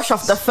 But you wash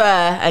off the fur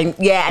and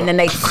then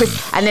they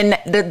and then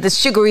the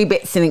sugary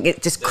bits and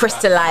it just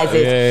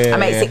crystallizes and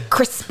makes it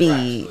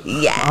crispy.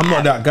 Yeah. I'm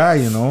not that guy,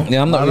 you know.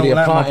 Yeah, I'm not I really don't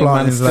a like my plantain man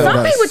plantains still. like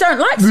Some that. people don't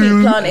like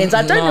sweet plantains.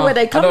 I don't know where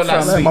they come don't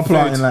like from. I like my sweet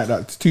plantain food. like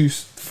that. It's too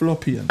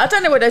floppy. And I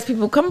don't know where those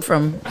people come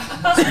from. I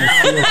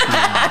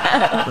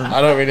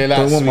don't really like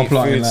Don't want my sweet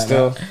plantain food like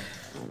still.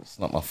 It's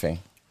not my thing.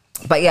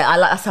 But yeah,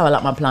 that's how I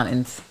like my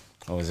plantains.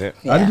 Oh, is it?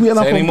 I didn't get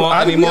So up any on- more,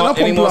 I any didn't get more, up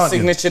on any more plantain.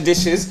 signature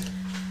dishes?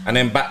 And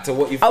then back to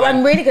what you've Oh, done.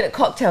 I'm really good at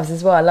cocktails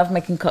as well. I love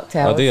making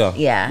cocktails. Oh, do you?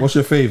 Yeah. What's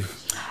your fave?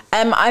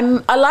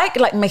 I like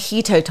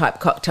mojito type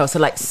cocktails, so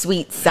like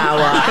sweet, sour.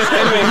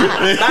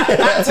 Anyway,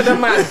 back to the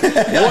man.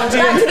 What do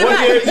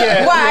you,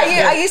 yeah.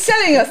 Why are you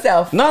selling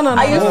yourself? No.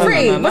 Are you no,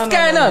 free? no, no, What's no,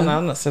 going no, on? No,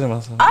 I'm not selling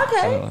myself.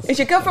 Okay. Is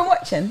your girlfriend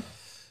watching?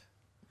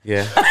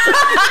 Yeah.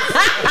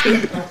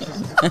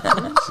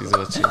 She's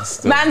watching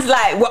still. Man's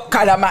like, what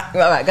kind of man? All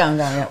right, go on.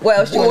 Yeah. What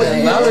else do you want to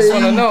I know? just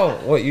want to know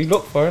what you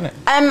look for, innit?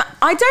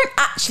 I don't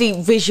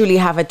actually visually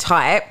have a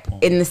type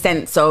in the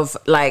sense of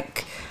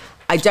like,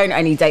 I don't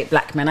only date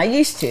black men. I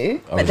used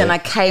to, but then yeah. I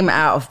came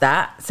out of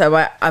that. So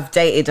I've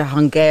dated a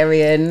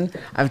Hungarian,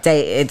 I've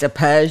dated a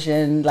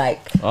Persian,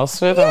 like. I'll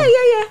swear down.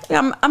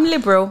 Yeah. I'm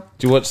liberal.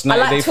 Do you watch 90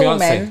 like Day tall Fiancé?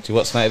 men. Do you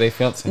watch 90 Day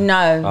Fiancé?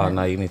 No. Oh,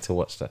 no, you need to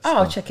watch that. Oh,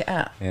 I'll stuff. check it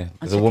out. Yeah, I'll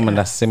there's a check woman it out.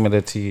 that's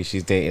similar to you.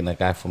 She's dating a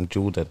guy from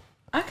Jordan.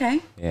 Okay.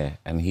 Yeah,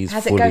 and he's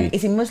How's it fully. going?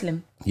 Is he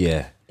Muslim?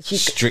 Yeah,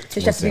 strict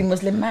Does she have to be Muslim.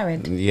 Muslim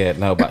married? Yeah,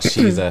 no, but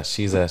she's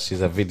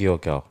a video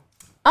girl.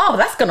 Oh,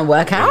 that's gonna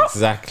work out.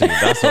 Exactly.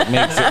 That's what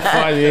makes it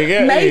funny. You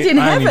get Made me? in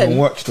I ain't even heaven.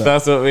 watched that.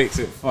 That's what makes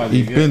it funny.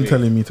 You've you been get me?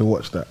 telling me to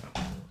watch that.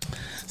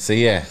 So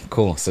yeah,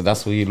 cool. So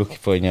that's what you're looking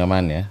for in your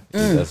man, yeah.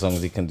 As long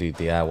as he can do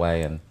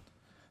DIY and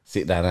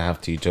sit down and have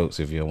 2 jokes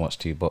with you and watch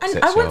 2 box And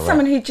sets. I you're want alright.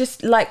 someone who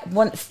just like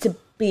wants to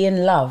be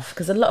in love,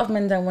 because a lot of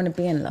men don't want to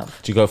be in love.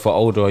 Do you go for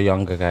older or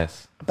younger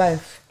guys?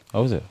 Both.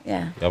 Oh, is it?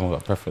 Yeah. You haven't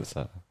got a preference,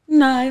 though.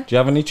 No. Do you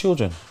have any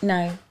children?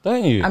 No.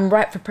 Don't you? I'm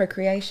ripe for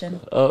procreation.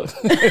 Oh.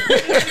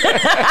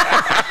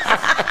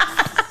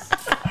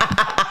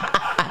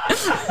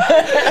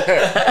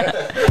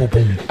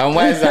 And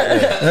why is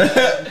that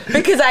then?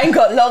 Because I ain't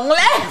got long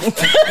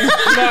left.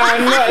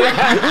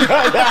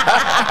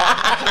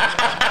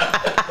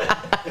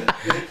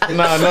 No,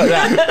 not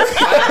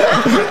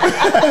that.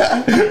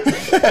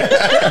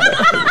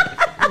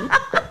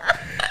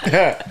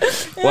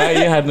 Why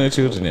you had no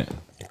children yet?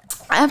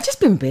 I've just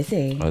been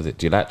busy. Or is it?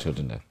 Do you like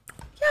children though?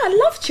 Yeah, I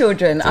love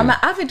children. I'm an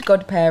avid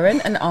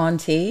godparent and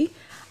auntie.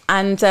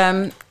 And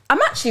I'm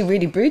actually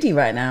really broody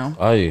right now.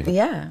 Are you?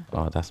 Yeah.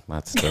 Oh, that's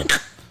mad still.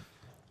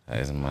 That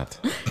is mad.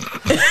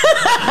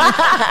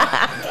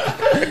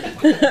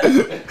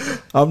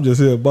 I'm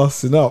just here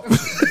busting up.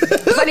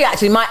 Funny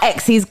actually, my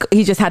ex,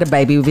 he just had a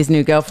baby with his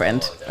new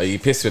girlfriend. Are you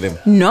pissed with him?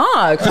 No,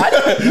 'cause I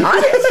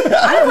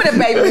didn't want a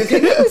baby with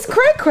him. He was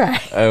cray.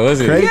 Oh,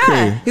 was it? Cray?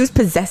 Yeah, he was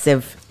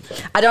possessive.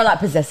 I don't like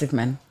possessive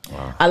men.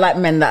 I like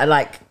men that are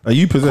like Are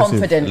you possessive?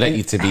 confident. Let in-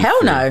 you to be Hell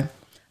free. no.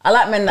 I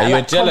like men that Are are you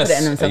like jealous?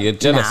 confident in Are themselves. you a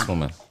jealous Nah.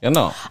 woman? You're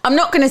not. I'm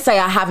not going to say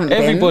I haven't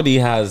been. Everybody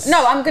has.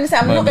 No, I'm going to say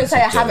I'm not going to moments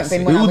say I of haven't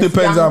been jealousy. when It I all was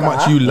depends how younger.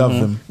 much you love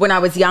them. When I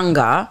was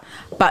younger,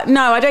 but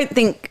no, I don't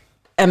think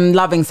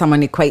loving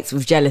someone equates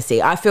with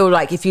jealousy. I feel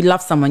like if you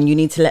love someone, you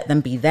need to let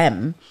them be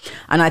them.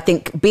 And I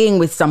think being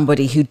with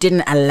somebody who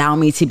didn't allow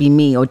me to be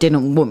me or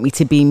didn't want me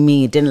to be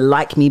me, didn't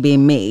like me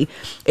being me,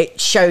 it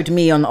showed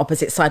me on the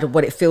opposite side of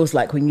what it feels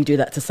like when you do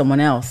that to someone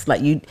else.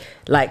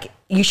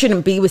 You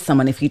shouldn't be with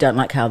someone if you don't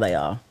like how they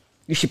are.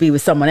 You should be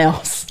with someone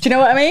else. Do you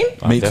know what I mean?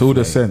 Makes all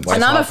the Definitely. sense. Well,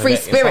 And it's I'm a hard to free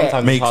let- spirit. sometimes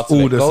it's Makes hard to all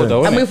let the go, sense.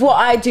 though, And innit? with what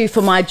I do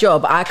for my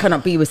job, I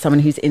cannot be with someone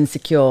who's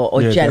insecure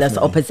or Yeah, jealous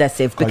definitely. or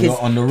possessive Because because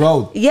you're on the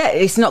road. yeah,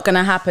 it's not going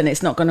to happen.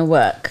 It's not going to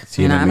work.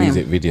 See, You know in what a I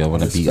music mean? video, I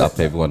want to beat up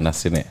everyone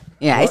that's in it.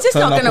 Yeah, it's just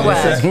Turn not up going to on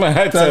work. set.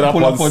 Man, Turn up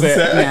on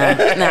set.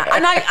 Yeah.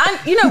 And I,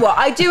 you know what?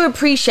 I do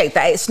appreciate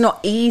that it's not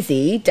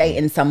easy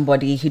dating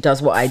somebody who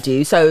does what I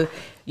do. So,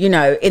 you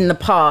know, in the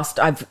past,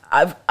 I've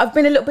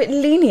been a little bit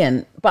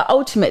lenient, but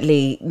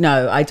ultimately,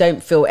 no, I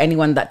don't feel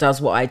anyone that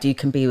does what I do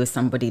can be with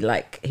somebody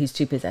like who's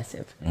too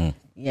possessive.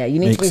 Yeah, you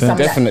need Makes to be sense.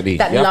 someone Definitely.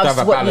 that You have to loves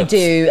have a what you balance.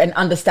 do and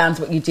understands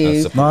what you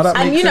do. That's No, that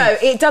And makes you know,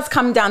 sense. it does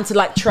come down to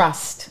like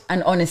trust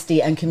and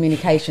honesty and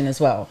communication as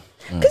well.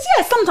 Because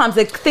yeah, sometimes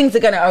the things are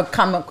going to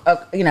come up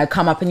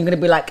and you're going to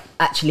be like,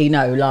 actually,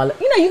 no, Lala.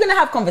 You know, you're going to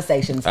have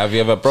conversations. Have you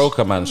ever broke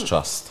a man's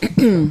trust?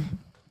 Have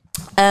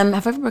I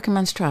ever broken a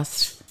man's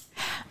trust?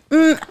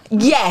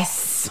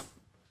 Yes.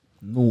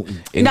 Naughty.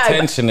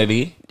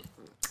 Intentionally?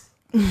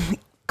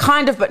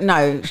 Kind of, but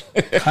no.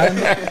 Kind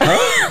of?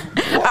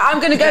 Huh? I'm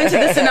going to go into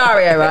the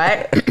scenario,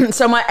 right?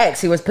 So my ex,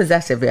 he was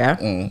possessive, yeah?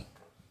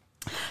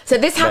 So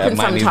this happens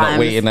Man, sometimes. he's not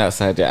waiting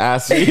outside your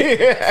ass.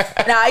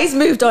 Nah, he's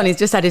moved on. He's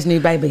just had his new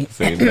baby.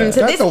 So that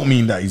That don't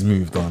mean that he's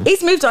moved on.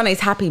 He's moved on. He's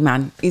happy,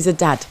 man. He's a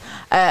dad.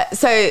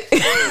 So he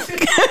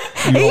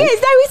is. No,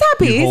 he's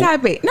happy. You He's hope?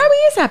 happy. No, he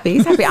is happy.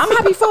 He's happy. I'm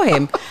happy for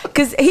him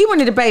because he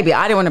wanted a baby.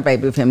 I didn't want a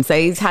baby with him. So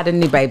he's had a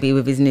new baby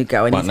with his new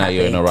girl, and But he's now happy.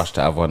 you're in a rush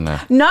to have one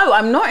now. No,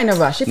 I'm not in a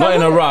rush. If Not I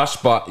in a want- rush,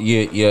 but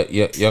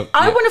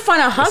I want to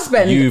find a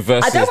husband. you I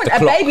versus don't want the a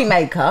clock. baby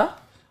maker.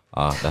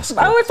 Ah, that's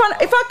I good. would find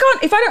if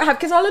I don't have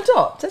kids, I'll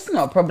adopt. That's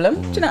not a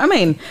problem. Do you know what I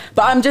mean?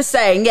 But I'm just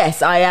saying,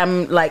 yes, I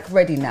am like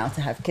ready now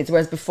to have kids.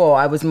 Whereas before,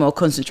 I was more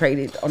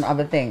concentrated on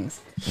other things.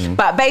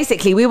 But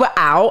basically, we were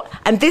out,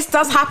 and this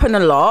does happen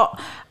a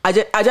lot. I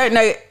don't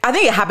know. I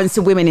think it happens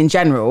to women in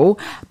general.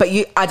 But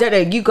I don't know.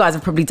 You guys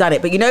have probably done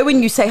it. But you know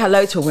when you say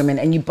hello to a woman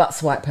and you butt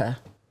swipe her.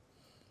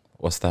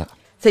 What's that?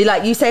 So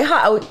like you say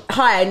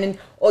hi, and then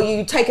or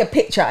you take a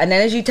picture, and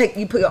then as you put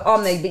your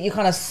arm there, but you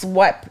kind of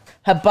swipe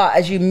her butt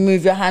as you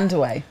move your hand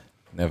away.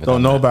 Never Don't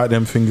done know that. about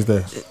them things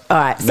there. All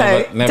right. So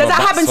Never does that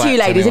butt happen to you, swiped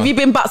ladies? Have anyone. you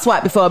been butt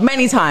swiped before?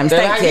 Many times.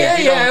 Thank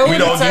you. We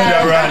don't do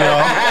that right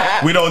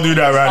now. We don't do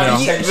that right now.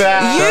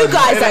 You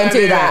guys don't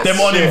do that. Them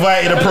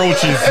uninvited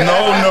approaches.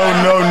 No.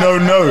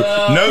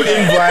 No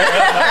invite.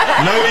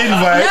 No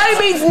invite. No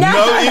means no.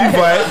 No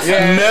invite.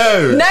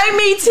 No. No,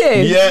 me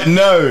too. Yeah,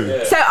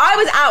 no. So I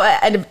was out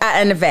at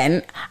an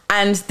event,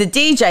 and the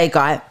DJ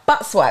guy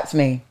butt swiped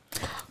me,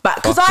 but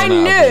because I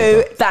Fucking hell,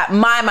 knew bro. that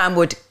my man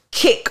would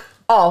kick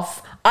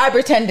off, I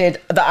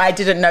pretended that I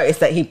didn't notice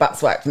that he butt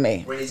swiped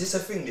me. Wait, is this a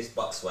thing, this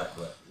butt swipe?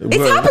 Bro? It's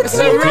happened to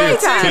me many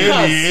times.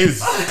 Clearly it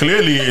is.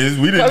 Clearly it is.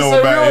 We didn't That's know a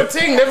about real it.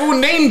 thing. They've all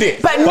named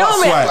it. But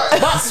normally,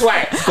 swipe. Butt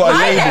swipe. Got a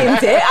I label.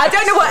 named it. I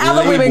don't know what other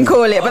Label. women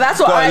call it, but that's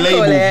what Got I a call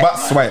label. it. Butt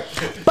swipe.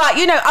 But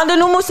you know, under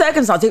normal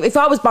circumstances, if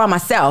I was by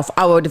myself,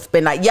 I would have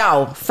been like,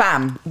 "Yo,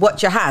 fam,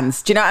 watch your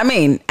hands." Do you know what I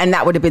mean? And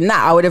that would have been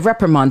that. I would have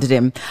reprimanded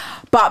him.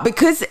 But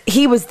because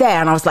he was there,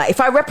 and I was like, if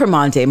I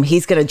reprimand him,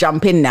 he's going to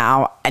jump in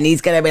now, and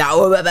he's going to be like,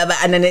 oh, blah, blah, blah,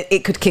 and then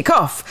it could kick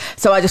off.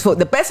 So I just thought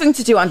the best thing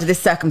to do under this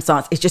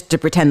circumstance is just to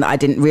pretend that I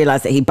didn't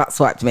realise that he butt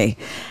swiped me.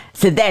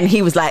 So then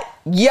he was like,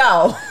 yo,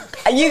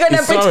 are you going to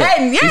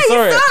pretend? Yeah, he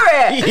saw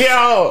it.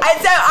 Yo.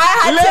 And so I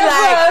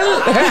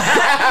had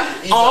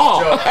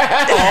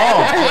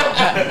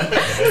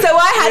So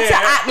I had to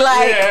act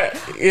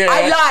like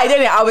I lied,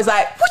 didn't it? I was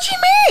like, what do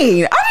you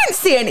mean? I didn't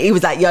see any. He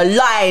was like, you're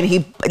lying. He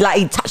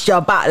touched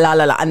your butt, la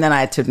la la. And then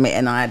I had to admit,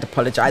 and I had to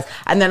apologise.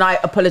 And then I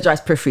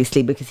apologised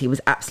profusely because he was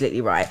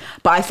absolutely right.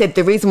 But I said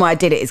the reason why I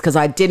did it is because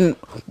I didn't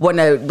want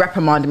to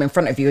reprimand him in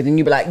front of you, and then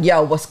you'd be like,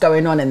 yo, what's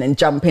going on? And then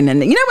jump in,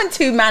 and you know when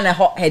two men are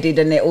hot-headed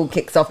and it all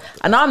kicks off,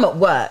 and I'm at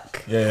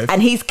work,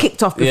 and he's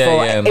kicked off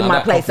before in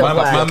my place of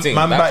work.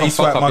 Man, batty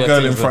swiped my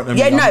girl in front of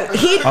me. Yeah, no,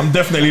 I'm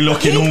definitely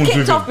locking horns with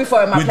kicked him. off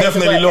before in my We're place of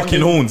definitely work, locking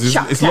and horns.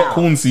 chucked It's lock out.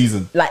 horn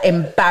season. Like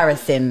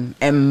embarrassing.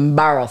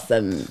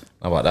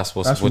 No, but that's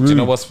what's. That's Do you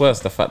know rude. what's worse?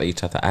 The fact that you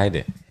tried to hide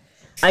it.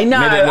 I know,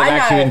 Made it look I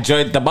like know. you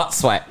enjoyed the butt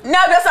swipe. No,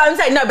 that's what I'm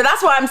saying. No, but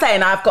that's what I'm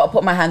saying. I've got to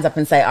put my hands up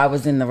and say I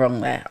was in the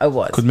wrong there. I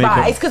was. Could make but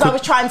a- it's because I could-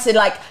 was trying to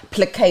like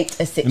placate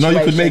a You situation. know,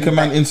 you could make a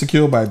man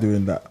insecure by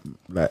doing that.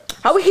 Like,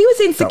 Oh, he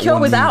was insecure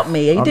one without move.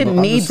 me. He I'm didn't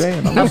just need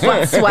saying, a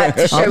butt swipe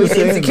to show I'm his just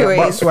saying, that butt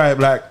insecurities. swipe,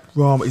 like,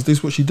 Ram, is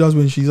this what she does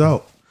when she's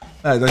out?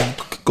 Like, they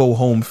go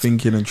home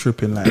thinking and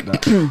tripping like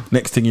that.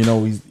 Next thing you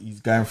know, he's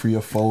going through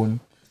your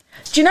phone.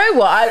 Do you know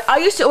what? I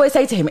used to always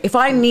say to him, if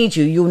I need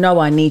you, you'll know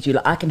I need you.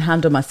 Like, I can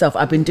handle myself.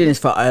 I've been doing this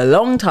for a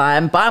long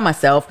time by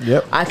myself.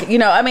 Yep. You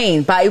know what I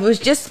mean? But it was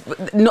just,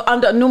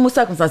 under normal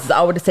circumstances,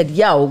 I would have said,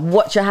 yo,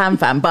 watch your hand,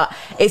 fam. But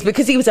it's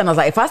because he was there, and I was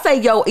like, if I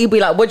say, yo, he'd be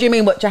like, what do you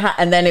mean, watch your hand?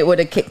 And then it would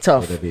have kicked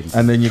off.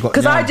 And then you got...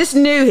 Because I just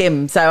knew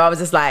him. So I was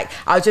just like,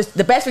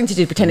 the best thing to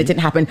do is pretend it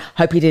didn't happen.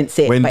 Hope he didn't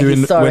see it, When but he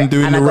doing, saw when it.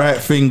 doing And the I got- right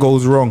thing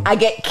goes wrong. I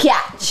get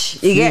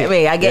catch. You get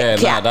me? I get Yeah,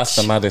 nah, catch. that's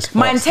the maddest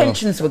My part still.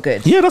 intentions were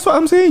good. Yeah, that's what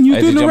I'm saying. You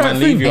Hey, doing did the your right man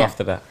thing. leave you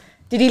after that?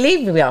 Did he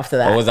leave me after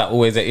that? Or was that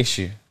always an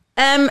issue?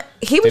 He was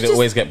Did it just,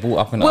 always get brought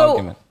up in an well,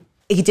 argument?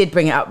 He did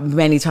bring it up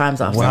many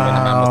times after. When the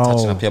man was Wow.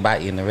 touching up your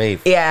body in the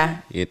rave. Yeah.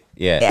 Yeah.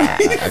 Yeah.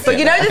 I But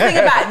you know get the thing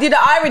about the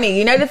irony,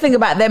 you know the thing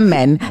about them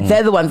men,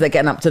 they're the ones that are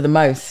getting up to the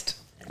most.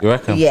 that. You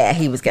reckon? Yeah,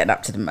 he was getting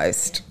up to the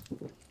most.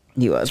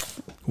 He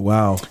was.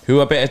 Wow. Who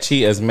are better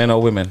cheaters, men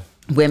or women?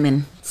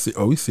 Women. See,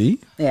 we see.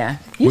 Yeah.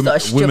 You Women,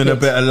 thought stupid. women are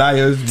better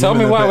liars. Tell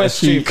women me are why better we're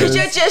stupid. cheaters. Because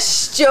you're just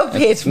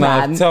stupid, No,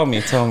 man. tell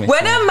me.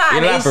 When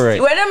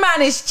Elaborate. when a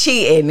man is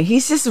cheating,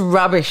 he's just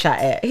rubbish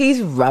at it.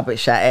 He's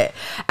rubbish at it.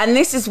 And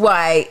this is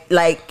why,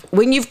 like,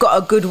 when you've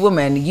got a good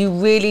woman, you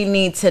really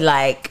need to,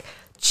 like,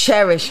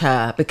 cherish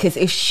her. Because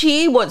if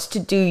she wants to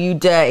do you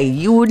dirty,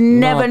 you will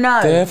never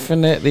know.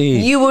 Definitely.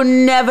 You will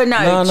never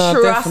know. No,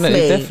 Trust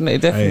definitely, me.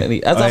 definitely.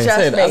 Hey, As I've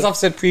Trust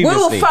said, me. previously.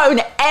 We will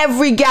phone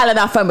every gal in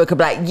our phone book and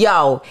be like,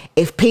 yo,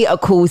 if Peter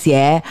calls,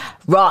 yeah,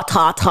 rah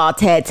ta ta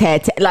te te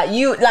te. Like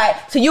you like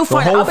so you'll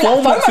find whole I'll be like,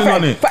 phone phone book's my in on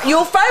friend. it.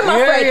 You'll phone my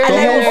friend and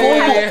then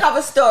we'll have a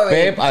cover story.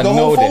 Babe, I The know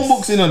whole phone this.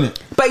 book's in on it.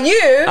 But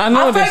you, I know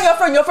I'll phone this.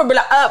 your friend be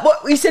like,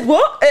 what? You said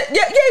what?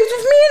 Yeah, it was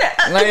with me, innit?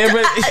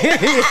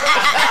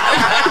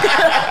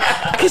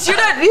 Because you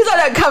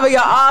don't cover your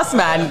ass,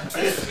 man.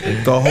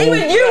 The whole.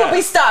 Even you will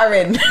be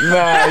stuttering.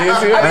 Nah, you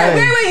see what I mean,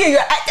 where were you?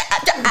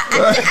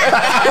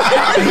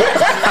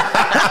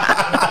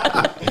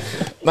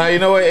 Now, you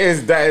know what it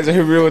is? That is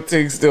a real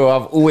thing still.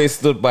 I've always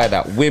stood by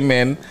that.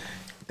 Women,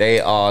 they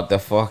are the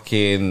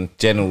fucking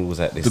generals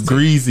at this The thing.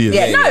 greasiest.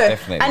 Yeah, no,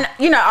 definitely. and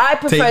you know, I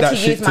prefer that to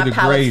shit use to my the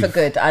powers grave. for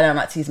good. I don't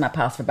like to use my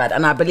powers for bad,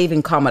 and I believe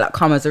in karma. Like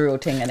karma's a real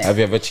thing, innit? Have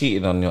you ever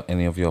cheated on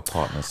any of your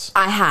partners?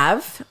 I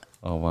have,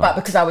 Oh, wow. but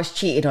because I was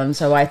cheated on,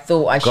 so I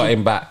thought I Got should.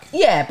 him back.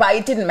 Yeah, but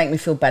it didn't make me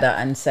feel better,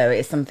 and so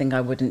it's something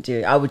I wouldn't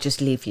do. I would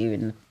just leave you,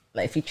 and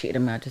like if you cheated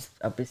on me, I'd just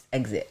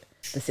exit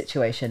the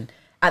situation.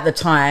 At the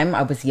time,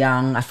 I was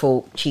young. I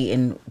thought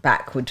cheating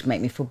back would make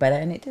me feel better,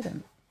 and it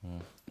didn't.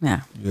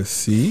 Yeah. You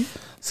see?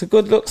 It's a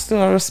good look still.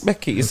 I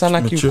respect it. You sound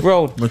like you've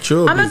grown.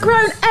 Mature. I'm a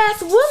grown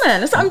ass woman.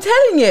 That's what I'm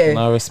telling you.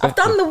 No, I respect I've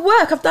done it. the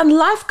work. I've done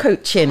life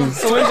coaching.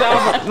 So when's your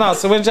album? No,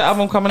 so when's your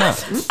album coming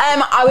out?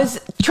 I was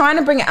trying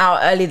to bring it out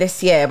early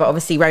this year, but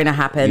obviously Rona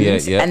happened.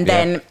 And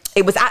then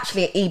it was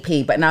actually an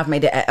EP, but now I've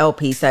made it an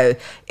LP. So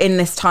in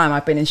this time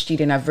I've been in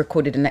studio and I've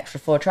recorded an extra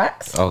 4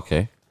 tracks.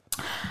 Okay.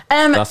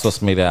 That's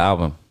what's made the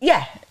album.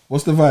 Yeah.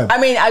 What's the vibe? I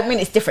mean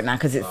it's different now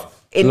because it's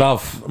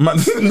Love.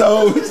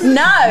 No.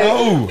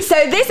 No. So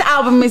this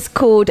album is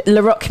called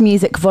La Rock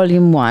Music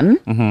Volume 1.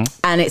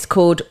 And it's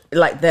called,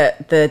 like,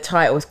 the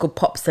title is called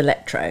Pop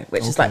Electro,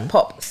 which is like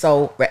pop,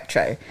 soul,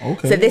 retro.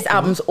 Okay, so this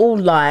album's all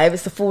live.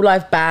 It's a full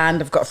live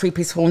band. I've got a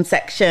 3-piece horn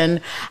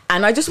section.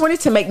 And I just wanted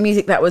to make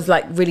music that was,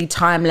 like, really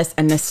timeless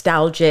and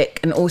nostalgic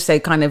and also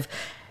kind of,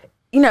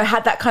 you know,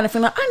 had that kind of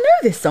thing like, I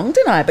know this song,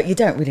 don't I? But you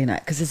don't really know it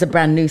because it's a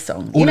brand new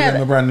song. All of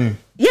them are brand new.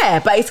 Yeah,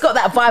 but it's got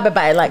that vibe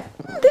about it, like,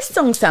 this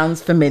song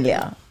sounds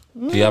familiar.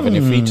 Do you have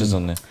any features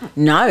on there?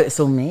 No, it's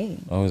all me.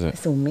 Oh, is it?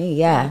 It's all me,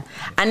 yeah.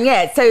 And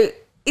yeah, so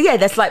yeah,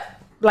 there's like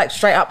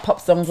straight up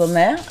pop songs on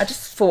there. I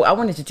just thought I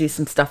wanted to do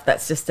some stuff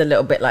that's just a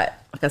little bit like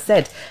I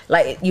said,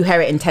 like you hear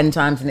it in 10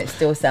 times and it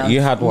still sounds You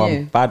had new.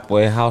 one bad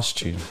boy house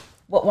tune.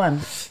 What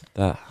one?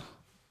 That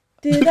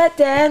Do that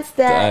dance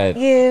that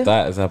you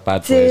that is a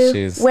bad boy do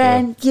shoes.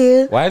 when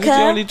you Why did you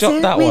come only drop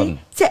to that me. one?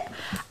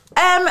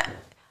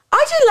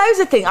 I do loads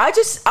of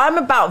things. I'm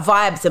about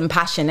vibes and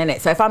passion in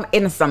it. So if I'm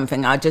in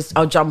something,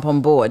 I'll jump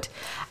on board.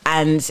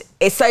 And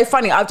it's so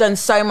funny. I've done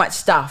so much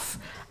stuff,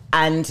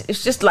 and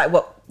it's just like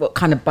what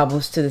kind of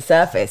bubbles to the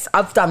surface.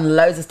 I've done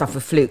loads of stuff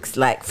with Flukes.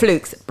 Like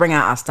Flukes, bring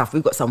out our stuff.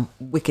 We've got some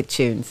wicked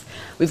tunes.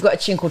 We've got a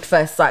tune called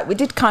First Sight. We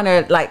did kind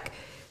of like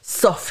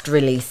soft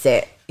release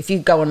it. If you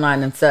go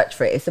online and search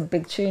for it, it's a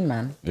big tune,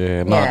 man.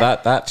 Yeah, no,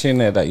 that tune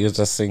there that you're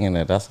just singing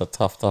there, that's a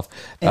tough.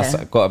 That's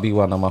got to be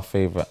one of my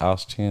favourite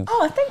house tunes.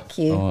 Oh, thank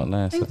you. Oh,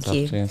 nice. Thank a tough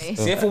you. tune still.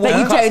 But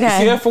you don't know.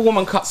 See if a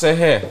woman cuts her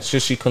hair,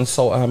 should she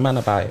consult her man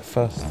about it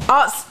first?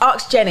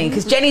 Ask Jenny,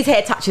 because Jenny's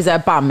hair touches her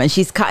bum and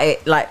she's cut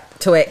it like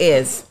to her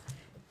ears.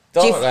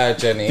 Don't lie,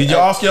 Jenny. Did you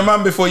ask your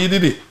man before you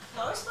did it?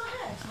 No, it's my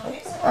hair. It's my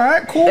hair. All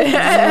right, cool.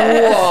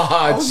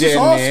 Wow, Just Jenny.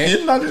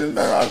 asking. I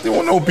didn't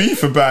want no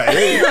beef about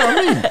it. You know what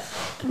I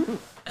mean?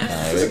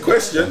 It's a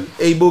question.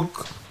 Hey,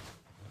 book.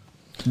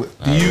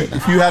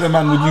 If you had a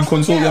man, would you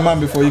consult your man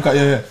before you cut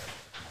your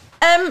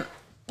hair?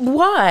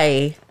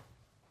 Why?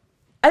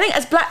 I think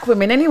as black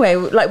women anyway,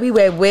 like we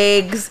wear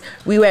wigs,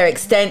 we wear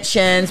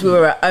extensions, we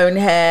wear our own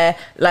hair.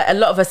 Like a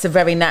lot of us are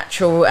very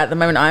natural at the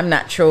moment. I'm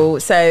natural.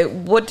 So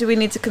what do we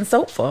need to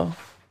consult for?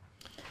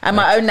 And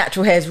my own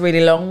natural hair is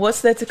really long. What's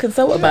there to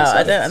consult about?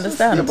 I don't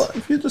understand. Yeah, but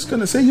if you're just going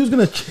to say you was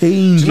going to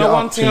change Do you know it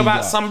one up, thing change about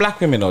it up. some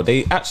black women though?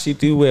 They actually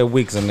do wear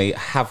wigs and they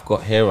have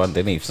got hair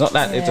underneath. It's not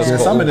that they just Yeah,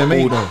 got some all of them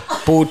ain't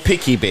bald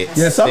picky bits.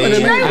 Yeah, some of They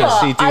them You know ain't.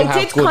 actually what? do I have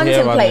did good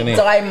hair contemplate underneath.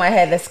 dyeing my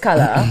hair this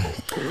colour.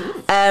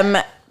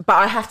 But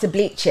I have to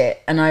bleach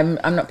it, and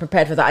I'm not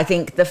prepared for that. I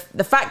think the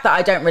fact that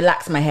I don't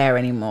relax my hair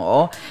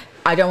anymore,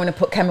 I don't want to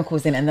put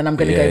chemicals in it and then I'm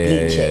going to go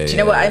bleach it. Do you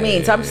know what I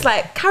mean? So I'm just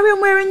like, carry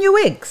on wearing your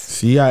wigs.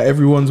 See how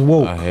everyone's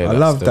woke. I I, hear that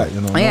love still. that,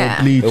 you know. Yeah.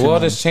 No bleaching. The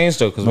world has changed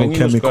though, because No when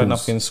you was growing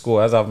chemicals. up in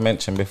school, as I've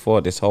mentioned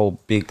before, this whole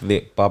big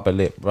lip, bubble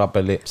lip,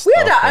 rubber lip We stuff.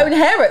 had our own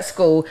hair at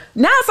school.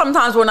 Now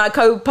sometimes when I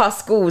go past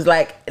schools,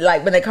 like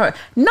when they come,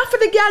 enough of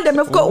the girl them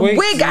have got Wigs,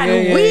 wig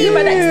and yeah, weave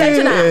and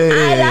extension and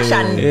eyelash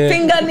and Yeah.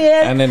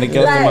 fingernail. And then the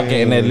girls them are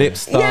getting their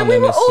lips done. Yeah, we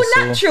and were it's all just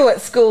natural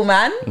at school,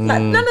 man.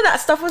 Like none of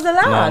that stuff was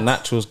allowed. Nah,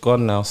 natural's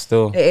gone now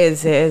still. It is.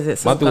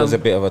 It's My all daughter's a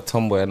gone. bit of a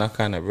tomboy and I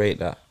kind of rate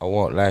that. I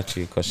won't lie to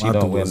you because she My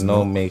don't wear daughter's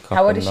no not. makeup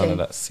How old and is none she? of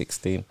that.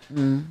 16.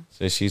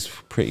 So she's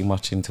pretty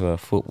much into her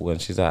football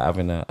and she's like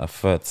having a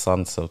third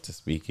son, so to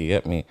speak. You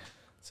get me?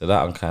 So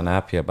that I'm kind of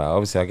happy about.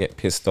 Obviously, I get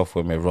pissed off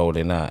when we're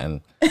rolling out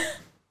and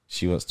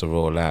she wants to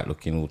roll out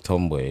looking all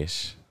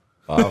tomboyish.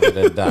 But other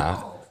than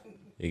that,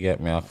 you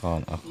get me? I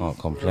can't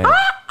complain.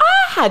 I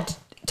had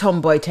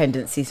tomboy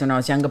tendencies when I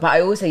was younger, but I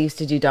also used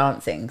to do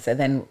dancing. So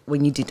then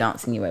when you do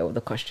dancing, you wear all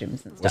the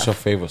costumes and What's stuff. your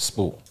favourite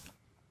sport?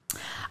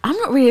 I'm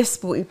not really a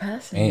sporty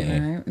person, Ain't you you?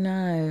 know?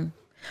 No.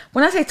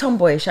 When I say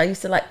tomboyish, I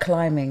used to like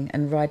climbing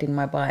and riding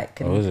my bike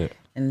and, is it?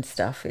 and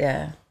stuff,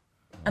 yeah.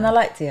 And I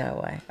like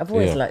DIY. I've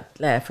always liked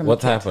from What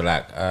a kid. type of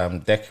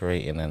like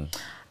decorating and?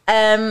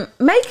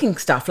 Making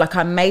stuff. Like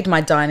I made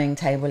my dining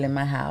table in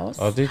my house.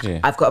 Oh, did you?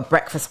 I've got a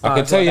breakfast bar. I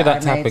can tell you that I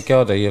type made. of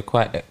girl that you're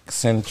quite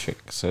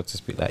eccentric, so to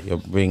speak, like your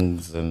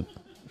rings and.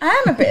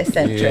 I am a bit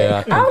eccentric. Yeah,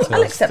 I can I'll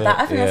tell accept that.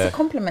 I think yeah. that's a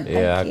compliment.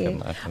 Yeah, Thank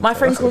you. I can My tell.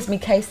 friend calls me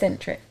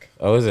K-centric.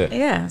 Oh, is it?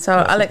 Yeah, so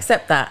I'll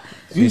accept that.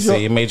 So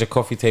you made your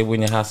coffee table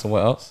in your house and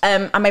what else?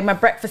 I made my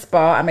breakfast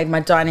bar. I made my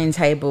dining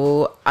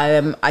table.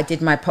 I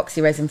did my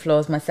epoxy resin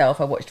floors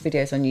myself. I watched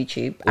videos on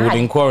YouTube. All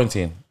in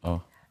quarantine?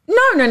 Oh.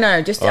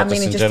 No. Just I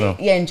mean, just in general?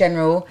 Yeah, in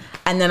general.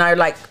 And then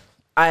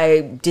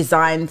I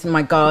designed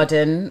my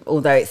garden,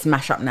 although it's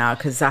mash up now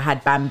because I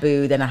had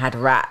bamboo, then I had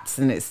rats,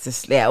 and it's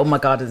just all my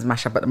garden's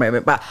mash up at the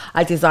moment. But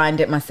I designed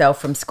it myself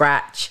from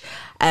scratch.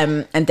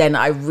 And then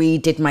I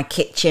redid my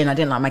kitchen. I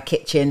didn't like my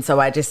kitchen, so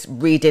I just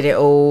redid it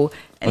all.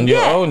 And On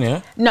your own,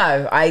 yeah?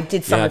 No, I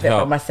did some You of had it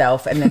help. by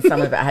myself, and then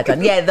some of it I had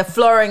done. Yeah, the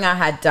flooring I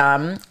had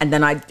done, and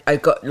then I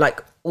got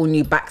like all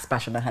new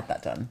backsplash, and I had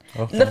that done.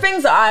 Okay. The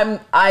things that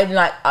I'm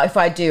like, if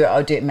I do it,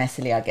 I'll do it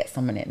messily. I'll get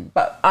someone in,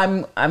 but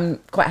I'm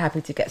quite happy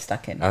to get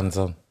stuck in. Hands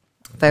on.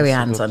 Very That's a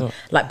hands good on, look.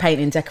 like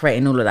painting,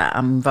 decorating, all of that.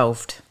 I'm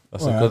involved.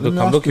 That's Alright, a good let me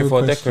look. I'm ask looking you a for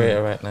a question.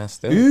 decorator right now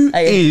still. Who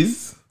Hey.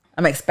 is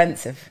I'm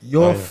expensive.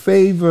 your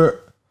favorite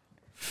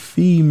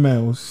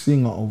female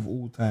singer of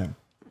all time?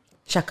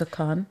 Shaka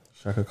Khan.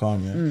 Shaka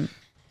Khan, yeah.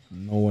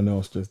 No one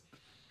else, just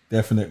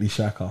definitely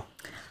Shaka.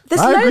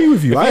 There's I no- agree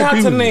with you.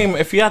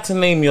 If you had to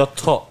name your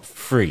top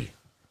 3,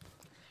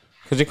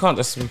 because you can't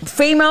just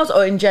Females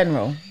or in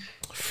general?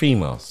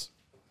 females,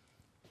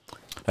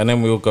 and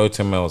then we'll go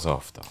to males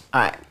after.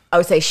 All right. I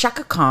would say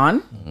Shaka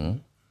Khan. Mm-hmm.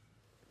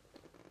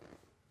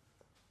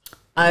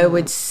 I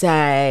would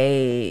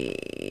say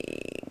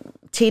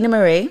Tina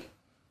Marie.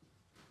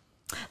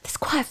 There's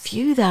quite a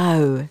few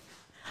though.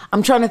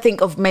 I'm trying to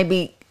think of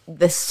maybe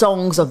the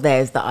songs of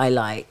theirs that I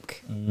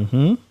like.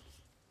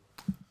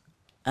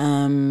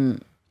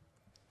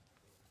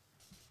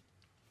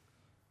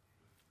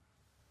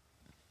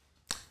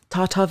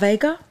 Tata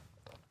Vega.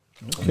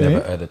 I've never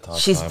heard of Tata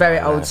She's in very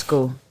my old life.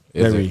 school.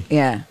 Is Very. it?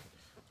 Yeah.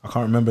 I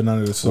can't remember none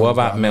of the songs. What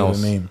about but I know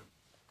males? the name,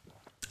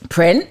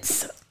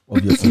 Prince,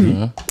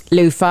 obviously.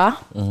 Lufa,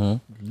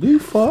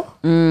 Lufa.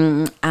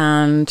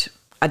 and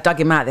I dug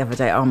him out the other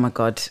day. Oh my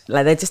God.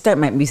 Like they just don't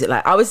make music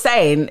like I was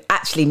saying,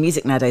 actually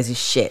music nowadays is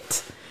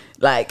shit.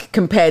 Like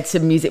compared to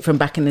music from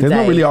back in the There's day.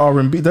 not really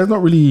R&B. There's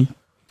not really.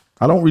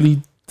 I don't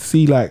really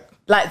see like.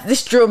 Like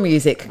this drill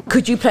music,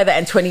 could you play that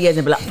in 20 years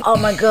and be like, oh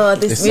my God,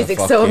 this It's a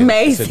music's so fucking-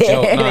 amazing. it's a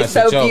joke. No, it's it's a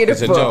so joke.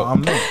 It's a beautiful. joke.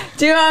 I'm not.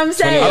 Do you know what I'm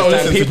saying? I don't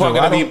listen to People are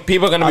gonna be-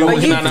 people are gonna be I don't But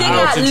walking you down the dig aisle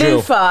out to drill.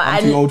 Lufa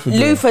I'm too old for and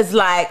drill. Lufa's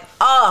like,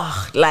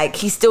 oh, like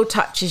he still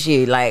touches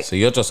you. Like, So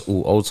you're just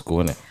all old school,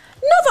 innit?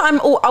 not that I'm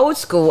all old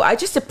school. I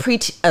just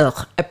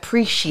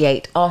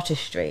appreciate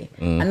artistry,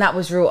 and that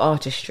was real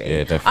artistry.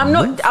 Yeah,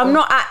 definitely. I'm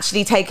not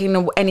actually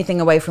taking anything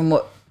away from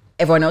what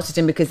everyone else is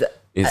doing because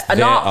It's an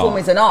their art form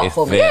art. is an art It's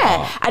form. their Yeah,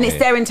 art, and it's yeah.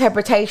 their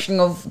interpretation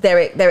of their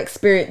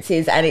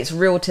experiences, and it's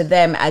real to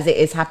them as it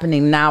is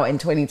happening now in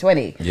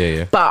 2020.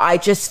 Yeah. But I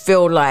just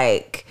feel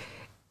like,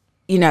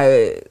 you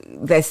know,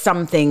 there's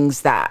some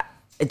things that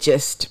are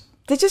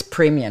they're just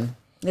premium.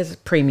 They're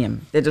just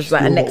premium. They're just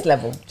like a next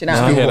level. Do you know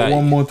what I mean? hear Still got that.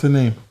 one more to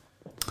name.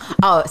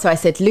 Oh, so I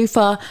said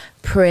Lufa,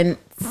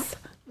 Prince.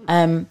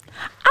 I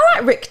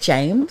like Rick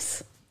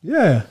James.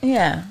 Yeah.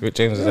 Yeah. Rick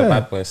James is Yeah. a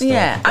bad boy still.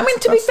 Yeah. I mean,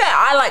 to be fair,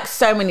 I like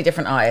so many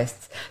different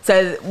artists.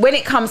 So when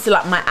it comes to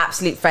like my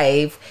absolute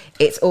fave,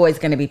 it's always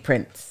going to be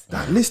Prince.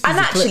 That list is And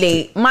eclectic.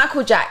 actually,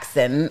 Michael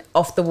Jackson,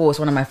 Off the Wall, is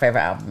one of my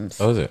favorite albums.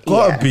 Oh, is it?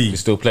 Gotta Yeah. be. You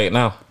still play it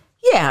now?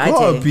 Yeah, I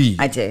Gotta do. be.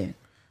 I do.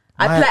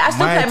 My- I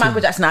still my play team.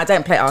 Michael Jackson. I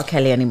don't play R.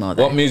 Kelly anymore,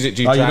 though. What music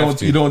do you Oh, you drive don't.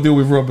 to? You don't deal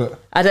with Robert.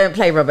 I don't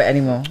play Robert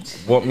anymore.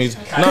 What music?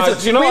 No,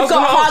 do you know what I We've was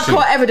got gonna ask you?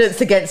 hardcore evidence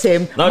against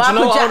him. No, do you know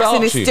Michael what I would Jackson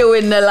ask is you? still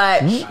in the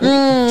like. Do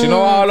you know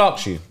what I'll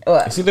ask you?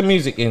 What? You see the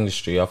music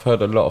industry, I've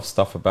heard a lot of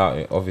stuff about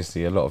it.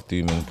 Obviously, a lot of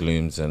doom and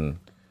glooms, and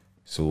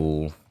it's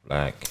all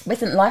like,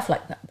 Isn't life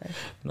like that though?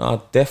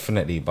 no,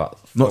 definitely. But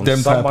Not from them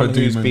type someone of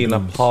doom who's and been a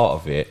glooms. part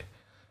of it,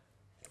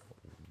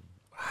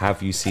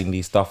 have you seen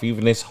these stuff?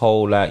 Even this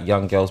whole like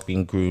young girls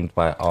being groomed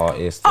by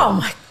artists. Oh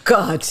my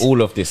God.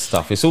 All of this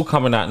stuff. It's all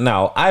coming out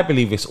now. I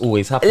believe it's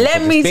always happening. Let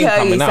 'cause me it's been tell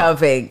you coming out.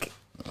 something.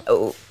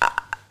 Oh,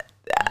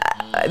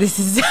 this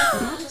is.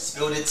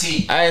 Spill the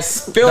tea. I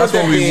spilled That's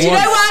what we the want. You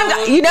know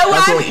why I'm? You know why?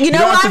 That's I'm, what- you you know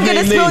don't why have to I'm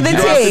gonna name spill the names. You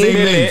don't have to tea.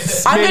 name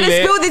names. I'm gonna Spill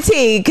it. spill the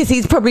tea because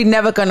he's probably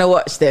never gonna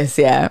watch this.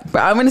 Yeah, but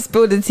I'm gonna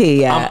spill the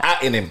tea. I'm Yeah.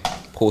 atting him.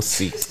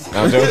 Pussy.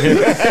 I'm joking.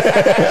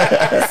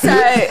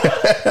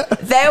 So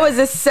there was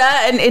a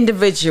certain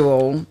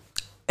individual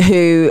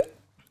who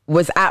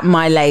was at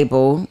my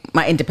label,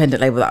 my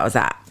independent label that I was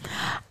at.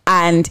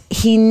 And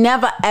he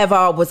never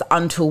ever was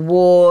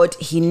untoward.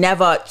 He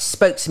never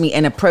spoke to me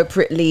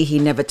inappropriately. He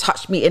never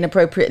touched me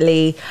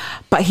inappropriately.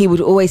 But he would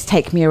always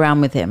take me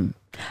around with him.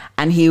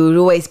 And he would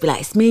always be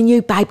like, it's me and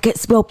you, babe, get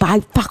spoiled,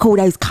 babe. Fuck all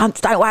those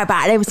cunts, don't worry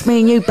about it. It was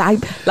me and you,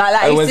 babe. Like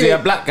that. Oh, was he a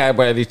black guy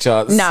by any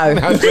chance? No.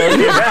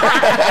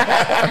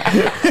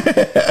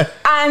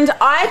 And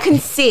I can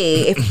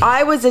see if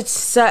I was a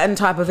certain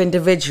type of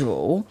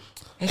individual,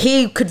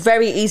 he could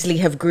very easily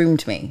have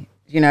groomed me,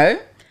 you know?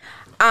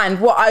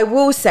 And what I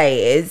will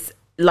say is,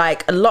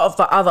 like a lot of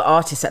the other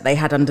artists that they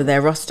had under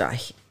their roster,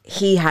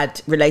 he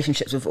had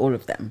relationships with all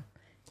of them.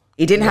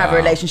 He didn't have a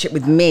relationship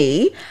with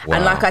me. Wow.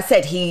 And like I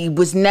said, he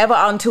was never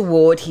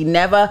untoward. He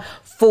never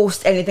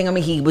forced anything on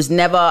me. He was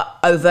never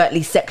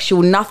overtly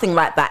sexual. Nothing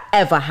like that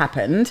ever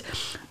happened.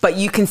 But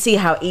you can see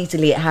how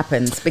easily it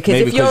happens. Because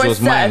maybe if you're because he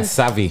was mind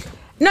savvy.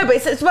 No, but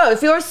it's as well,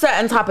 if you're a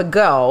certain type of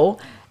girl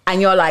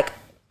and you're like,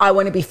 I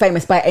want to be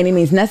famous by any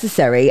means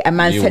necessary, and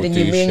man's telling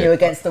you, me and you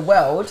against the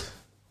world.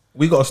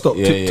 We got to stop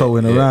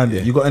tiptoeing around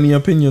it. You got any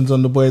opinions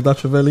on the boy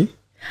Dachavelli?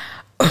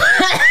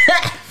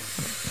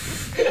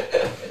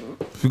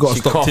 We got to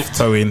stop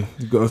tiptoeing.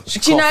 Do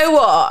you know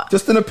what?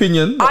 Just an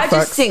opinion. I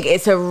just think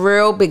it's a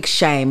real big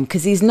shame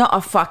because he's not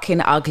a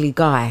fucking ugly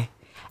guy,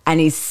 and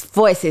his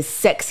voice is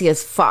sexy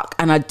as fuck,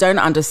 and I don't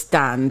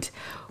understand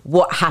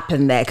what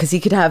happened there because he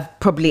could have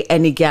probably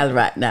any gal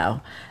right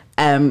now.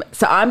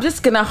 So I'm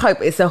just gonna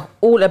hope it's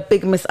all a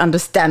big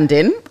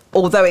misunderstanding,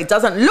 although it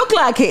doesn't look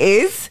like it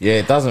is. Yeah,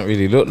 it doesn't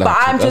really look like. But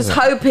I'm just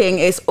hoping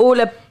it's all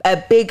a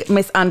big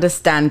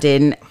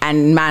misunderstanding,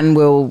 and man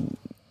will.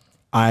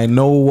 I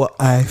know what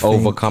I think.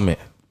 Overcome it.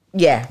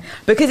 Yeah,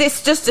 because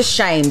it's just a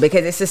shame,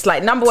 because it's just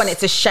like, number one,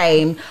 it's a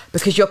shame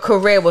because your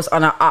career was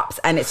on her ups,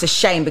 and it's a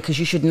shame because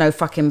you should know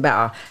fucking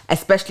better,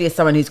 especially as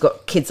someone who's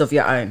got kids of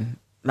your own.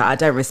 Like, I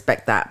don't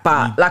respect that.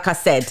 But like I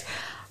said,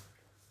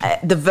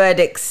 the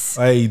verdicts...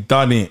 He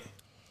done it.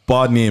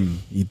 Bun him.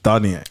 He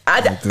done it.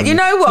 You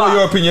know what? It's not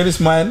your opinion, it's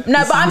mine.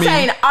 No, but I'm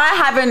saying I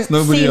haven't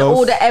seen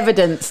all the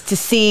evidence to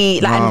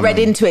see, like, and read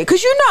into it.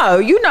 Because you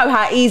know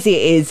how easy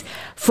it is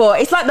for...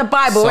 It's like the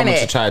Bible, isn't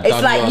it?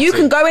 It's like you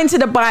can go into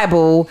the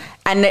Bible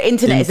and the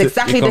internet is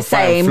exactly the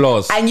same.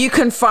 And you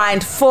can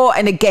find for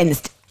and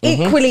against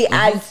equally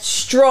as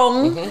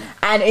strong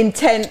and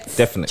intense.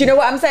 Definitely. Do you know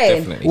what I'm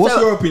saying? Definitely. What's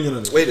your opinion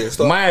on it? Wait there,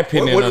 stop. My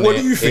opinion on what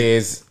do you it think?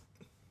 is,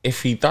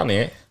 if he done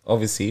it,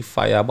 obviously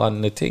fire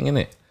on the thing,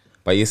 innit?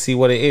 But you see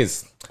what it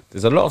is.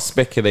 There's a lot of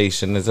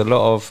speculation. There's a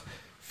lot of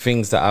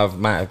things that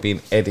might have been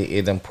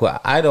edited and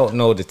put. I don't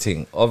know the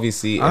thing.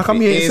 Obviously, how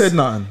come he ain't said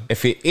nothing?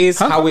 If it is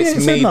how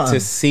it's made to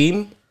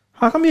seem,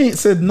 how come he ain't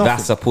said nothing?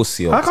 That's a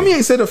pussy. How come he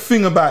ain't said a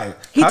thing about it?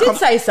 He did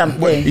say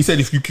something. Wait, he said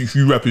if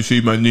you rap and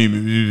say my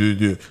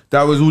name,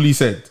 that was all he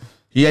said.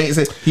 He ain't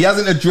said. He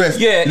hasn't addressed.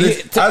 Yeah.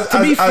 To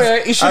be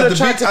fair, he should have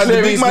tried to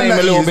clear his name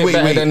a little bit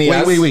better than he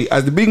has. Wait.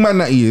 As the big man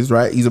that he is,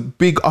 right? He's a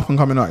big up and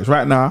coming artist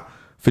right now.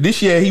 For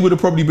this year, he would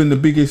have probably been the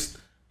biggest.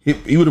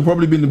 He would have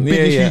probably been the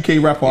biggest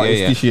UK rap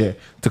artist this year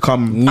to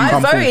come. I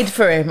voted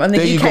for him on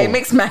the UK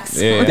Mixed Max.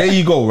 Yeah. There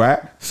you go, right?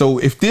 So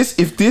if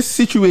this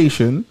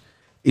situation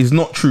is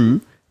not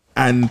true,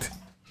 and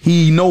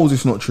he knows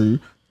it's not true,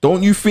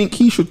 don't you think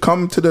he should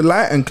come to the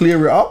light and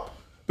clear it up?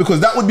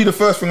 Because that would be the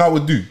first thing I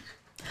would do.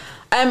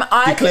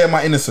 Declare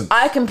my innocence.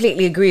 I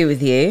completely agree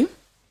with you.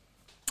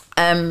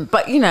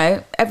 But you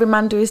know, every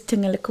man do his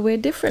thing a little way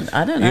different.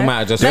 I don't know. You might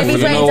have just maybe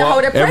he's ready to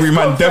hold a press every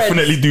man conference.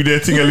 definitely do their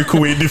thing a little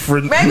way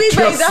different. Maybe he's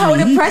ready to hold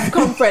a press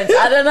conference.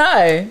 I don't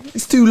know.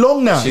 It's too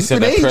long now. She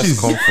said a press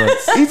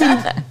conference.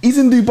 He's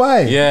in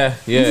Dubai. Yeah.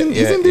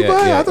 He's in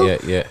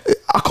Dubai.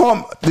 I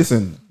can't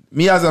listen.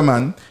 Me as a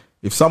man,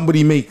 if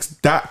somebody makes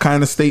that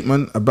kind of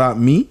statement about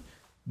me,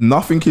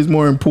 nothing is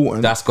more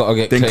important. That's got to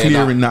get than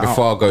clearing that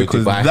before I go to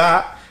Dubai.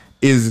 That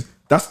is.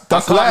 That's I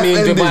can't be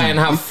in Dubai and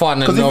have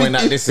fun and knowing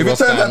that this is what's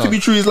going on. If it turns out to be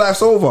true, his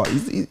life's over.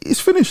 It's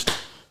finished.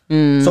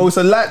 So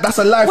that's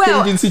a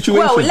life-changing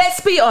situation. Well,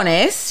 let's be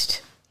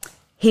honest.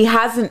 He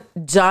hasn't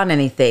done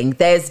anything.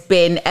 There's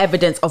been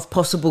evidence of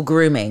possible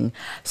grooming.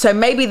 So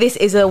maybe this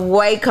is a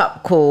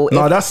wake-up call.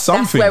 No, that's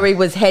something. That's where he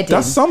was heading.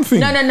 That's something.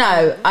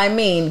 No. I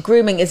mean,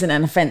 grooming isn't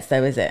an offence,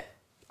 though, is it?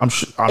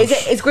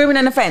 Is grooming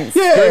an offence?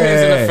 Yeah. Grooming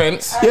is an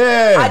offence.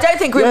 Yeah. I don't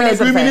think grooming is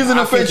an offence. Grooming is an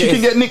offence. You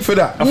can get nicked for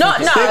that. But not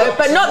the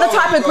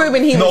type of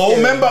grooming he was doing.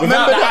 Remember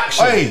that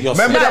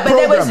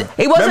program.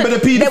 Remember the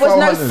paedophile there was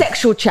no hunters.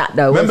 Sexual chat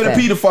though. Remember the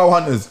paedophile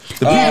hunters.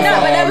 They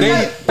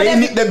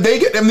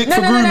get them nicked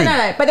for grooming.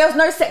 No. But there was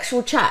no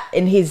sexual chat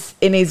in his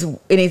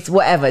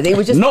whatever. It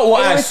was just not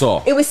what I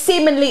saw. It was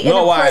seemingly inappropriate.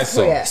 Not what I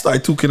saw.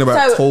 Started talking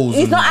about toes.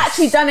 He's not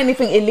actually done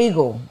anything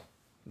illegal.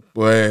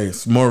 Boy,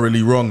 it's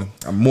morally wrong.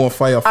 I'm more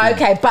fire for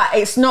okay, but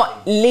it's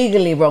not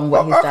legally wrong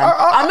what he's done.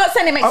 I'm not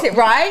saying it makes it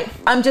right.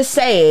 I'm just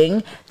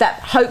saying that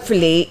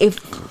hopefully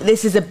if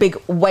this is a big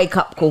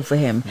wake-up call for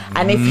him,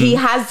 and if he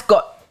has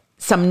got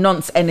some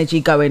nonce energy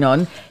going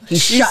on, he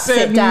shuts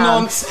it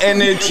down. Nonce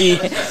energy.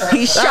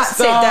 He shuts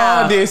it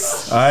down.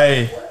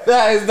 Aye.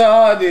 That is the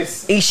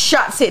hardest. He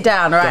shuts it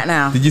down right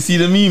now. Did you see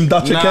the meme,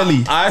 Dutcher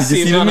Kelly? I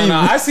see the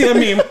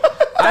meme.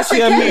 I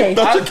see a meme.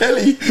 Dr.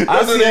 Kelly. I That's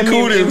what see a they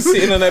called meme him.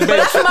 sitting on a But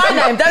bench. that's my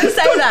name. Don't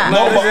say that.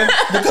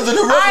 Because of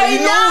the record.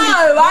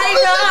 I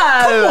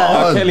know.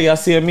 R. Kelly, I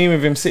see a meme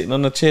of him sitting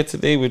on a chair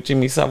today with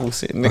Jimmy Savile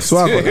sitting next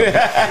swear to about him.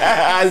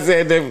 I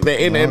said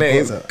the internet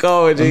is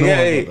gold.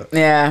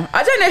 Yeah.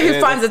 I don't know who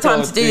finds the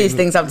time to do these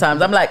things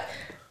sometimes. I'm like,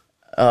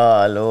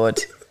 oh, Lord.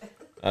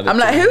 I'm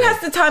like, who has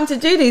the time to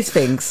do these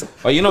things?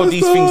 But you know,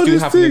 these things do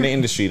happen in the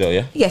industry though,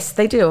 yeah? Yes,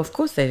 they do. Of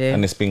course they do.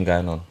 And it's been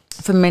going on.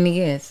 For many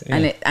years.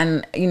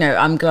 And you know,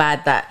 I'm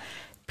glad that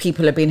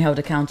people are being held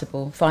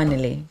accountable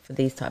finally for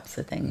these types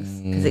of things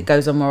because it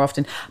goes on more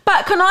often.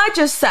 But can I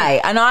just say,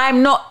 and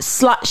I'm not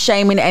slut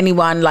shaming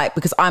anyone, like,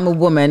 because I'm a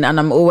woman and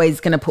I'm always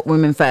going to put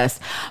women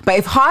first, but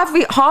if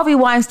Harvey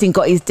Weinstein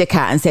got his dick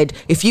out and said,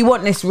 if you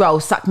want this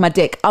role, suck my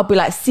dick, I'll be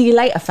like, see you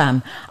later,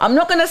 fam. I'm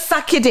not going to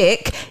suck your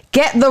dick,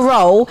 get the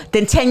role,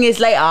 then 10 years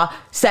later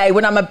say,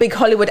 when I'm a big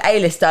Hollywood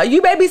A-lister,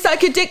 you made me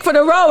suck your dick for the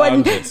role.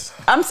 And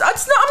I'm not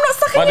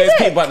sucking your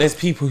dick. But there's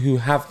people who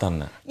have done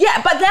that. Yeah,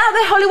 but now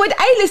they're Hollywood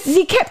A-listers.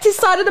 He kept his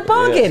side of the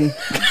bargain. Do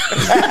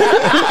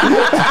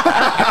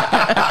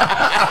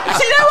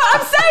you know what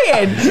I'm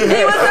saying?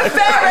 It was a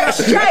fair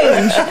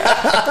exchange.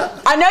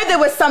 I know there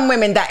were some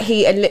women that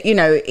he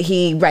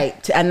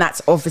raped, and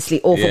that's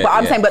obviously awful. Yeah, but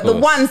I'm saying, the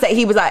ones that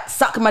he was like,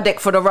 suck my dick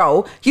for the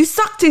role. You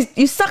sucked his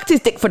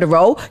dick for the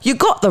role. You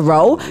got the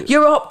role.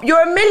 You're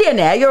a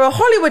millionaire. You're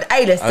a Hollywood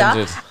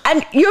A-lister,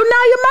 and you're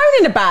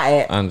moaning about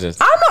it. I'm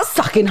not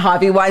sucking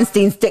Harvey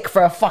Weinstein's dick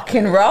for a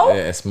fucking role.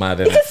 Yeah, it's mad.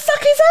 He can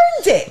suck his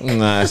own dick.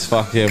 Nah, it's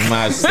fucking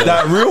mad. It's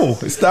that real.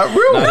 It's that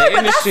real. No,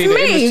 but that's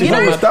me. You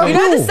know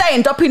the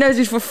saying, Doppy knows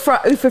who for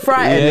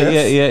frightened.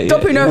 Yeah.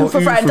 Doppy know who for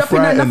frightened. Doppy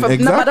know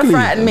nothing about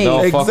frightened me.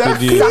 No,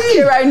 exactly. Suck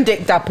your own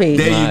dick, Doppy.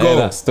 There you go.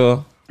 That's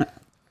still.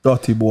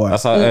 Dirty boy.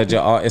 That's how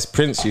your artist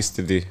Prince used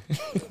to do.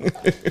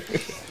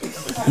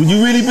 Would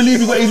you really believe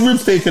he got his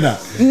ribs taken out?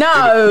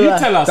 No. You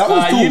tell us. That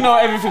was talk. You know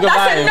everything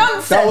about him.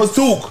 Nonsense. That was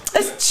talk.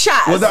 It's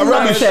chat. Was that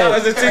rubbish? That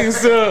was a thing,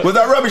 sir. Was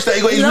that rubbish that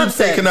he got his ribs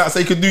taken out so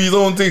he could do his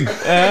own thing?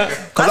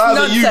 Because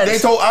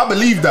I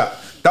believe that.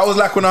 That was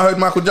like when I heard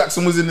Michael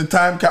Jackson was in the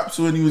time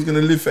capsule and he was going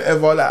to live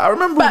forever. Like, I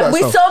remember but that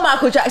we stuff. saw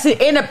Michael Jackson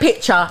in a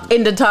picture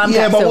in the time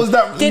capsule. But was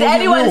that... Did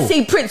anyone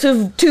see Prince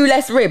with 2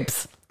 less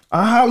ribs?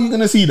 How are you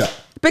going to see that?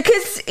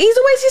 Because he's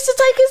always used to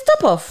take his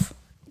top off.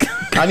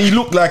 And he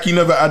looked like he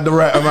never had the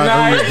right amount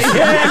of ribs.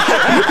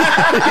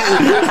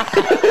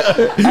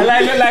 And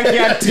I look like he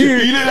had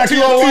two. You look like two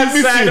you on had one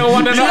two side missing. and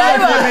one on the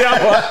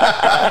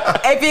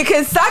other. If you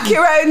can suck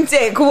your own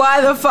dick,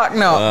 why the fuck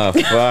not?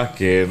 Oh,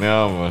 fucking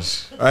hell,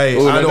 mush. Hey,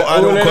 I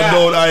don't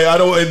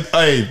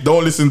condone.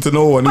 Don't listen to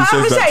no one who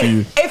says that to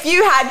you. If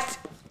you had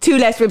 2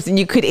 less ribs and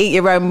you could eat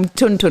your own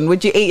tuntun,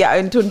 would you eat your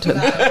own tuntun?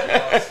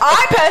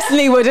 I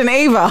personally wouldn't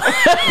either.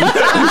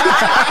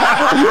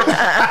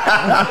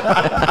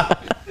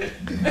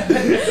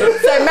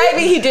 So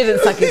maybe he didn't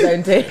suck his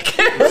own dick.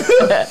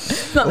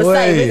 It's not the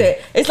same, is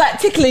it? It's like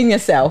tickling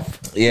yourself.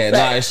 Yeah,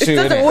 no, it's true. It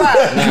doesn't innit? work.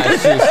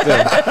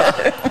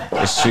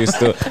 Nah, it's true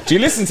still. Do you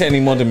listen to any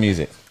modern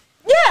music?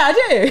 Yeah, I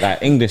do.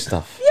 Like English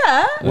stuff?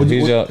 Yeah.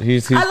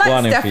 Who's I like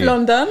one Steph for you?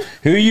 London.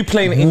 Who are you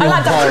playing in your car?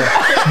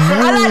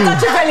 I like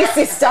Dr. Belly's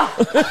sister.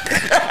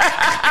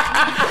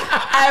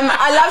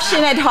 I love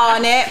Sinead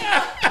Harnett.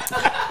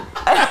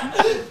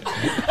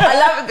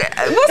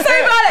 What's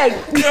that, darling?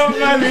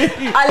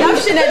 I love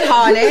Sinead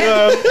Harnett.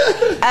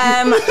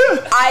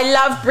 I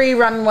love Bree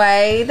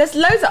Runway. There's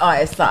loads of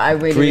artists that I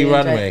really Bree enjoy.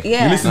 Runway.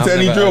 Yeah. You listen to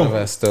any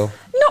drill? Still.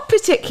 Not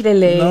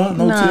particularly. No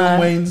Tim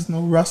Wayne's,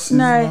 no Russ's.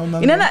 No.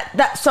 You know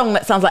that song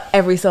that sounds like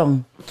every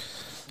song?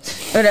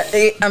 You do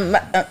a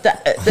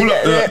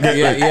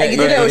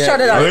little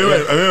shoulder dance.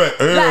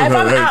 Like if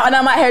I'm out and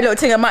I might hear a little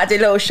thing, I might do a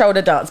little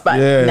shoulder dance. But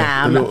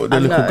I'm not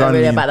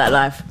really about that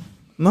life.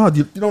 No,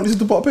 you don't listen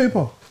to Pot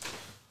Paper.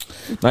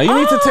 Now you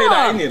need to take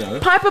that in, you know.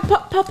 Piper Paper.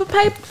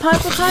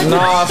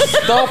 Nah,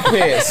 stop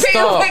it.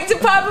 Peter Victor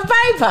Piper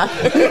Paper.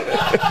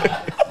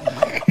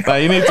 Nah,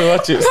 you need to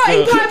watch it.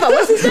 Potty Piper,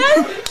 what's his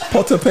name?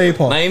 Potter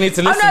Paper. Now you need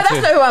to Oh listen no, to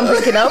that's not who I'm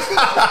thinking of. No,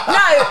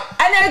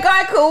 I know a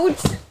guy called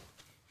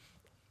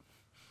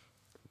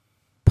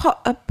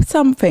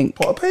something.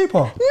 Potter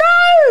Paper.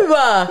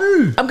 No!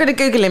 Who? I'm going to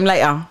Google him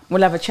later.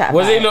 We'll have a chat.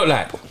 What does about he look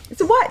like? It's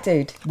a white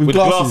dude. With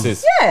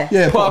glasses. Yeah.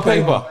 Yeah, Potter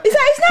Paper. Is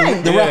that his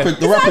name? The rapper Is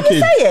that how you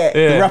kid. say it?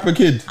 Yeah. The rapper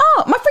kid.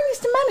 Oh, my friend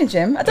used to manage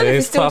him. I don't know if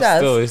he still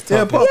does. It's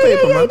tough. Potter Yeah,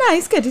 Paper, man. no,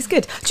 he's good. Do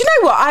you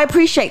know what? I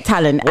appreciate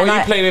talent. What are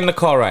you playing in the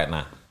car right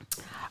now?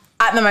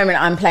 At the moment,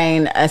 I'm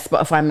playing a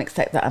Spotify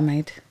mixtape that I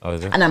made. Oh,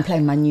 is it? And I'm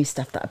playing my new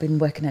stuff that I've been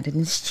working at in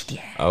the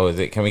studio. Oh, is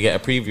it? Can we get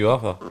a preview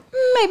of her?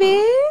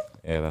 Maybe.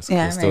 Yeah, that's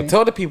Yeah, cool. Still, maybe.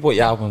 tell the people what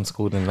your album's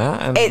called and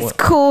that. And It's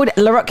called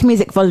La Rock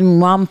Music Volume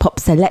 1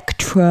 Pops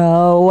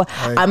Electro.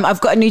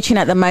 I've got a new tune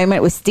at the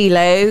moment with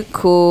Stilo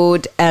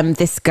called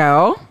This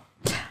Girl.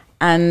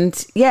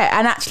 And yeah,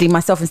 and actually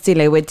myself and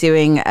Stilo, we're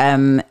doing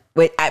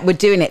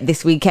it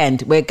this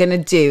weekend. We're going to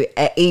do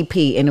an EP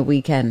in a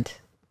weekend.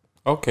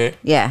 Okay.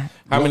 Yeah.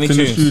 How many Locked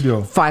in the tunes?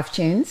 studio. 5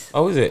 tunes.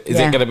 Oh, is it? Is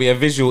Yeah. it going to be a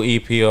visual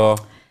EP or?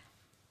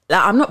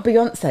 Like, I'm not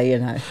Beyonce, you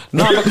know.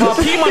 No,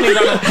 because P Money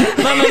done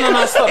it.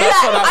 No, stop.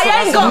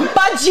 I ain't got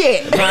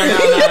budget. No.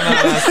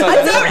 I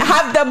don't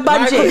have the No,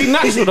 budget. it could be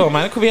natural though,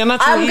 man. It could be a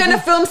natural. I'm going to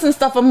film some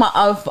stuff on my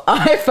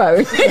iPhone.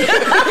 Is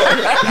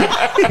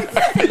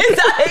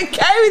that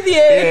okay with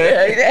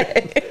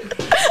you?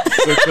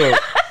 So cool.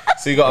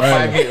 So you got a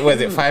 5 minute, what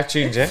is it, 5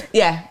 tunes, yeah?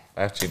 Yeah.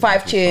 5 tunes.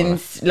 5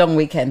 tunes, long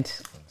weekend.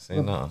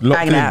 Say no.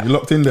 Locked in. out. You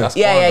locked in there.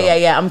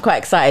 Yeah. I'm quite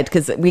excited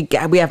because we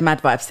have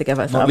mad vibes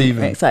together. So Not I'm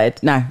leaving.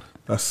 excited. No.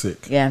 That's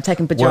sick. Yeah, I'm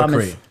taking Work pajamas.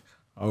 rate.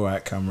 All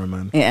right,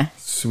 cameraman. Yeah.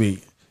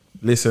 Sweet.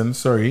 Listen,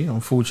 sorry,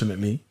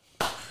 unfortunately,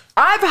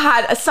 I've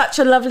had such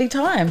a lovely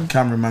time.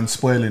 cameraman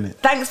spoiling it.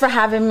 Thanks for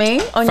having me.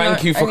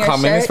 Thank you for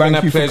coming. show. It's been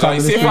Thank a you for pleasure. coming.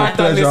 You see, It's if been a I'd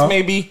done this pleasure.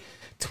 maybe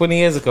 20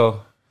 years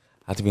ago,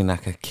 I'd have been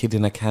like a kid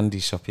in a candy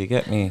shop. You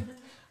get me?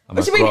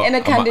 What do you mean in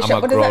a candy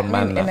shop? What does that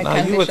mean in a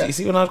candy shop? You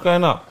see, when I was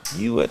growing up,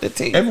 you were the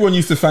team. Everyone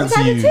used to fancy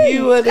What's that you the tea?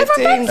 You were the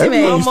Everyone team. fancy me.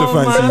 Everyone used to Come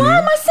on, fancy man. you. Why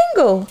am I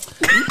single?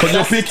 because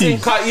you're picky.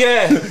 It's because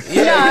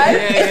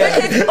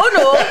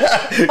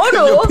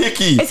Uno. You're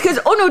picky. It's because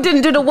Uno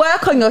didn't do the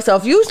work on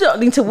yourself. You lot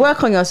need to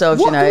work on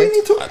yourselves, What you know. do we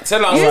need to?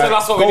 Tell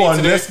us what we Go need on,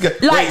 to do. let's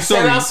get. Like, wait,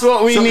 sorry. that's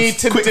what we need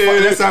to quick do.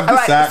 fire, Let's have All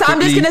this right, out so I'm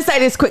just quickly. going to say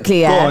this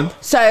quickly, yeah? Go on.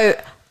 So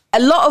a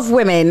lot of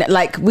women,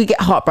 like, we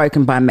get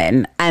heartbroken by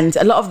men, and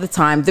a lot of the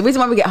time, the reason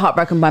why we get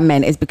heartbroken by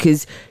men is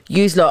because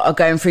you lot are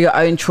going through your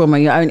own trauma,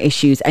 your own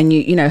issues, and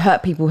you know,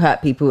 hurt people,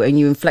 and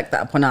you inflict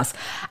that upon us.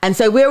 And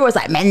so we're always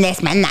like, men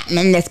this, men that,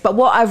 men this. But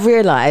what I've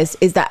realised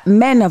is that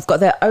men have got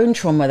their own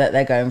trauma that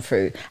they're going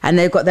through, and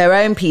they've got their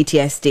own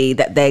PTSD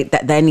that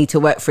they need to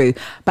work through.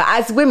 But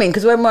as women,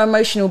 because we're more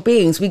emotional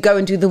beings, we go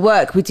and do the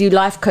work. We do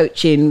life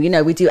coaching, you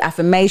know, we do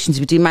affirmations,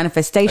 we do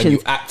manifestations. And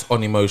you act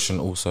on emotion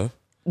also.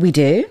 We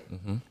do.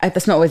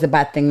 That's not always a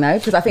bad thing, though,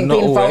 because I think Not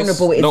being always.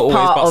 vulnerable is Not always,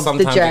 part but of the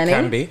sometimes journey. it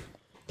can be.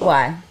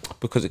 Why?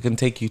 Because it can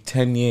take you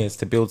 10 years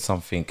to build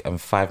something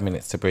and 5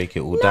 minutes to break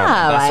it all No, down.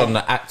 That's I- on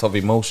the act of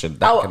emotion.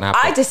 That can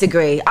happen. I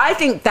disagree. I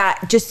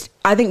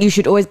think you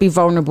should always be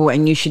vulnerable,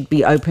 and you should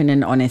be open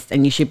and honest,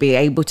 and you should be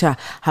able to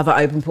have an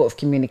open port of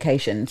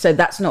communication. So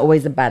that's not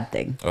always a bad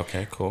thing.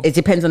 Okay, cool. It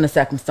depends on the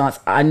circumstance.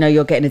 I know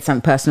you're getting into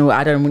something personal.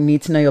 I don't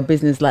need to know your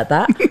business like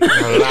that.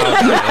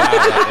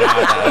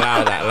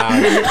 Allow that.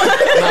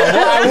 Now,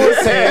 what I will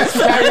say is,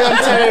 carry on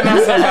telling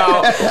us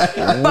about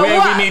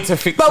where we need to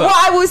fix But up. what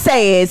I will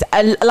say is,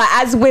 like,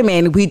 as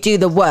women, we do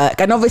the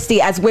work, and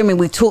obviously as women,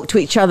 we talk to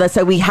each other,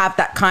 so we have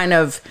that kind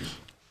of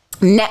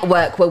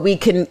network where we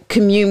can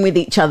commune with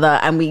each other,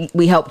 and we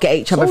help get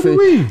each other So through.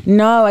 do we.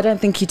 No, I don't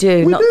think you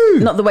do. We do.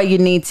 Not the way you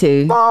need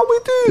to. Oh, we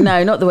do.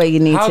 No, not the way you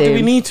need How to. do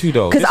we need to,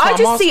 though? Because This is I what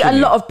just I'm see a asking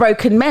you. lot of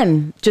broken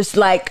men just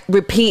like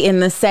repeating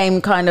the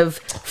same kind of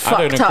I don't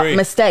fucked up agree.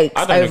 mistakes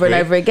I don't over and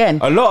agree. over again.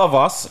 A lot of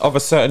us of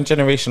a certain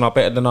generation are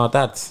better than our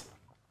dads.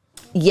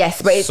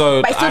 Yes, but it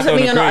So, still I doesn't don't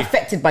mean you're not agree.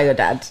 affected by your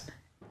dad.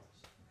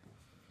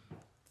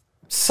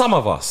 Some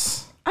of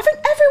us. I think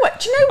everyone.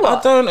 Do you know what?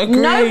 I don't agree.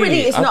 Nobody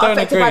is I not don't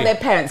affected by agree. their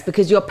parents,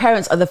 because your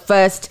parents are the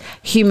first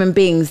human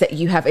beings that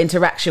you have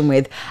interaction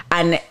with,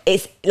 and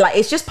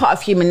it's just part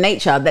of human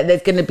nature that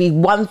there's going to be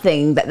one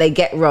thing that they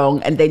get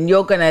wrong, and then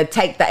you're going to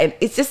take that in.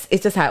 It's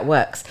just how it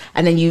works,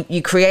 and then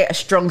you create a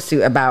strong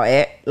suit about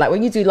it. Like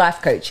when you do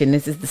life coaching,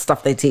 this is the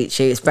stuff they teach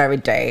you. It's very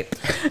deep.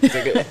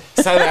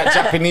 Sound like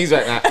Japanese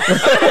right now.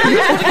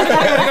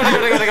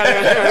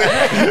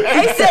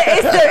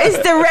 It's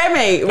the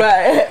Remy,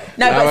 but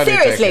no, I'm but only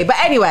seriously. joking. But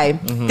anyway,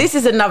 this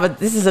is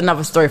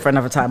another story for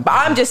another time. But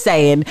I'm just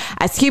saying,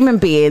 as human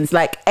beings,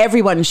 like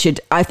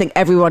I think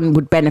everyone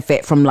would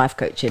benefit from life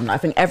coaching. I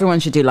think everyone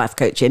should do life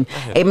coaching.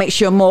 It makes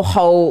you a more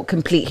whole,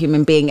 complete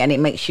human being, and it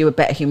makes you a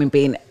better human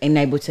being and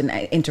able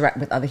to interact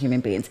with other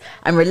human beings.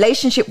 And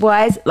relationship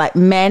wise, like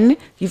men,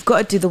 you've got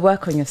to do the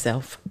work on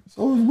yourself.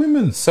 So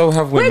women. So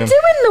have We're women.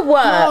 doing the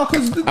work.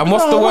 And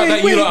what's the work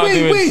that you lot are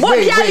doing?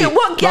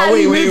 What gal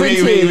you moving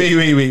to?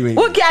 Wait.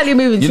 What gal you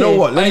moving to? You know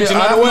what? Hey, do you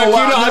know the work you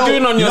lot are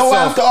doing on You know what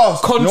I have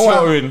yourself? to ask? You know what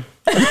I- Contouring.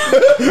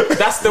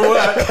 That's the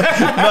work.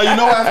 No, you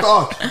know what I have to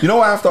ask. You know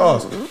what I have to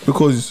ask?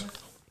 Because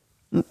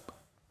I'm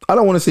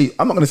not going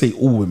to say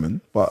all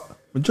women, but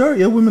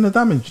majority of women are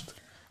damaged.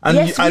 And,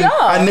 Yes, we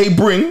are. and they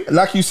bring,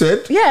 like you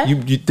said, Yeah.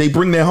 they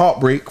bring their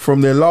heartbring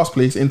from their last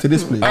place into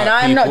this place. And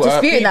I'm not People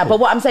hurt disputing that, people.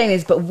 but what I'm saying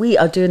is, but we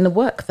are doing the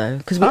work though,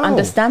 because we How?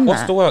 understand What's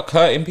that. the work?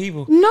 Hurting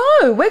people.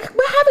 No, we're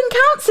having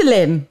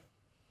counselling.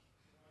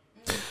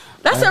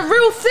 That's a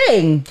real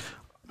thing.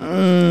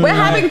 We're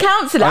having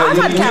counselling. I've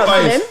had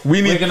counselling.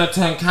 We We're need, gonna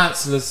turn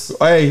counsellors.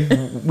 hey,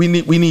 we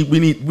need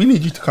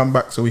you to come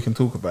back so we can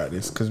talk about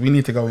this, because we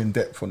need to go in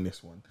depth on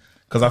this one.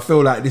 Because I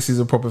feel like this is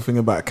a proper thing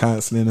about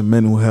counselling and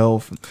mental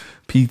health and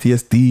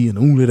PTSD and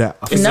all of that.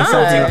 I think No.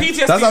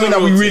 that's something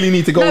that we really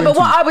need to go No, into. but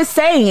what I was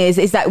saying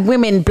is that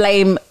women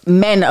blame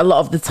men a lot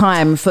of the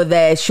time for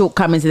their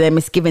shortcomings and their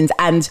misgivings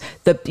and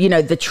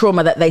the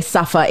trauma that they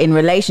suffer in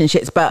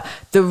relationships. But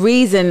the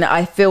reason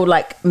I feel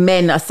like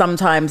men are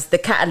sometimes the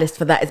catalyst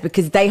for that is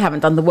because they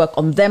haven't done the work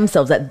on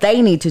themselves that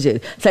they need to do.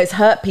 So it's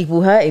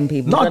hurting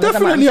people. No, Do you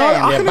understand what I'm definitely,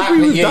 saying? I can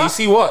agree with that. You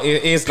see what?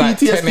 It is like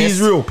PTSD tennis.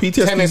 is real.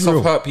 PTSD tennis is real.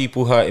 of hurt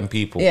people hurting people.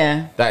 people.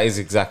 Yeah. That is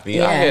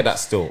exactly. I hear that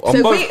still on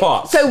So both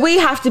parts. So we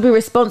have to be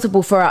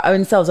responsible for our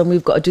own selves, and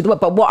we've got to do the work.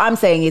 But what I'm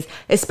saying is,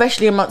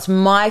 especially amongst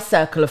my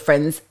circle of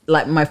friends,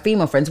 like my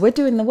female friends, we're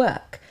doing the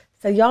work.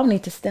 So y'all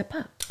need to step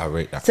up. I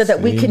rate that. So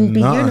that we can be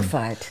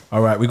unified.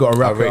 All right, we got to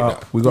wrap it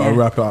up. We got to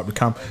wrap it up. The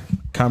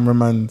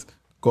cameraman's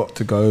got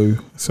to go,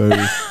 so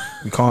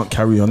we can't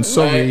carry on.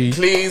 Sorry.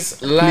 Please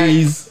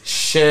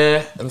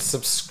share and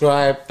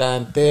subscribe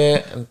down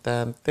there and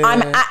down there.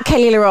 I'm at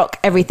Kelly LaRock,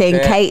 everything.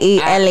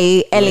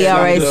 KELELEROC.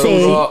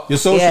 Your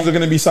socials are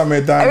going to be somewhere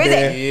down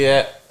there.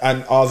 Yeah.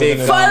 And ours are going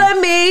to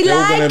follow me, they're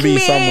like gonna be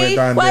me, somewhere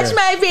down watch there.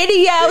 my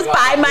videos,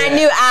 buy my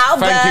new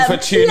album. Thank you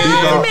for tuning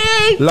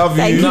in. Love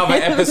you. Another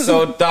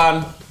episode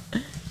done.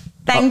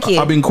 Thank you.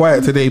 I've been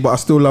quiet today, but I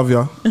still love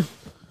you.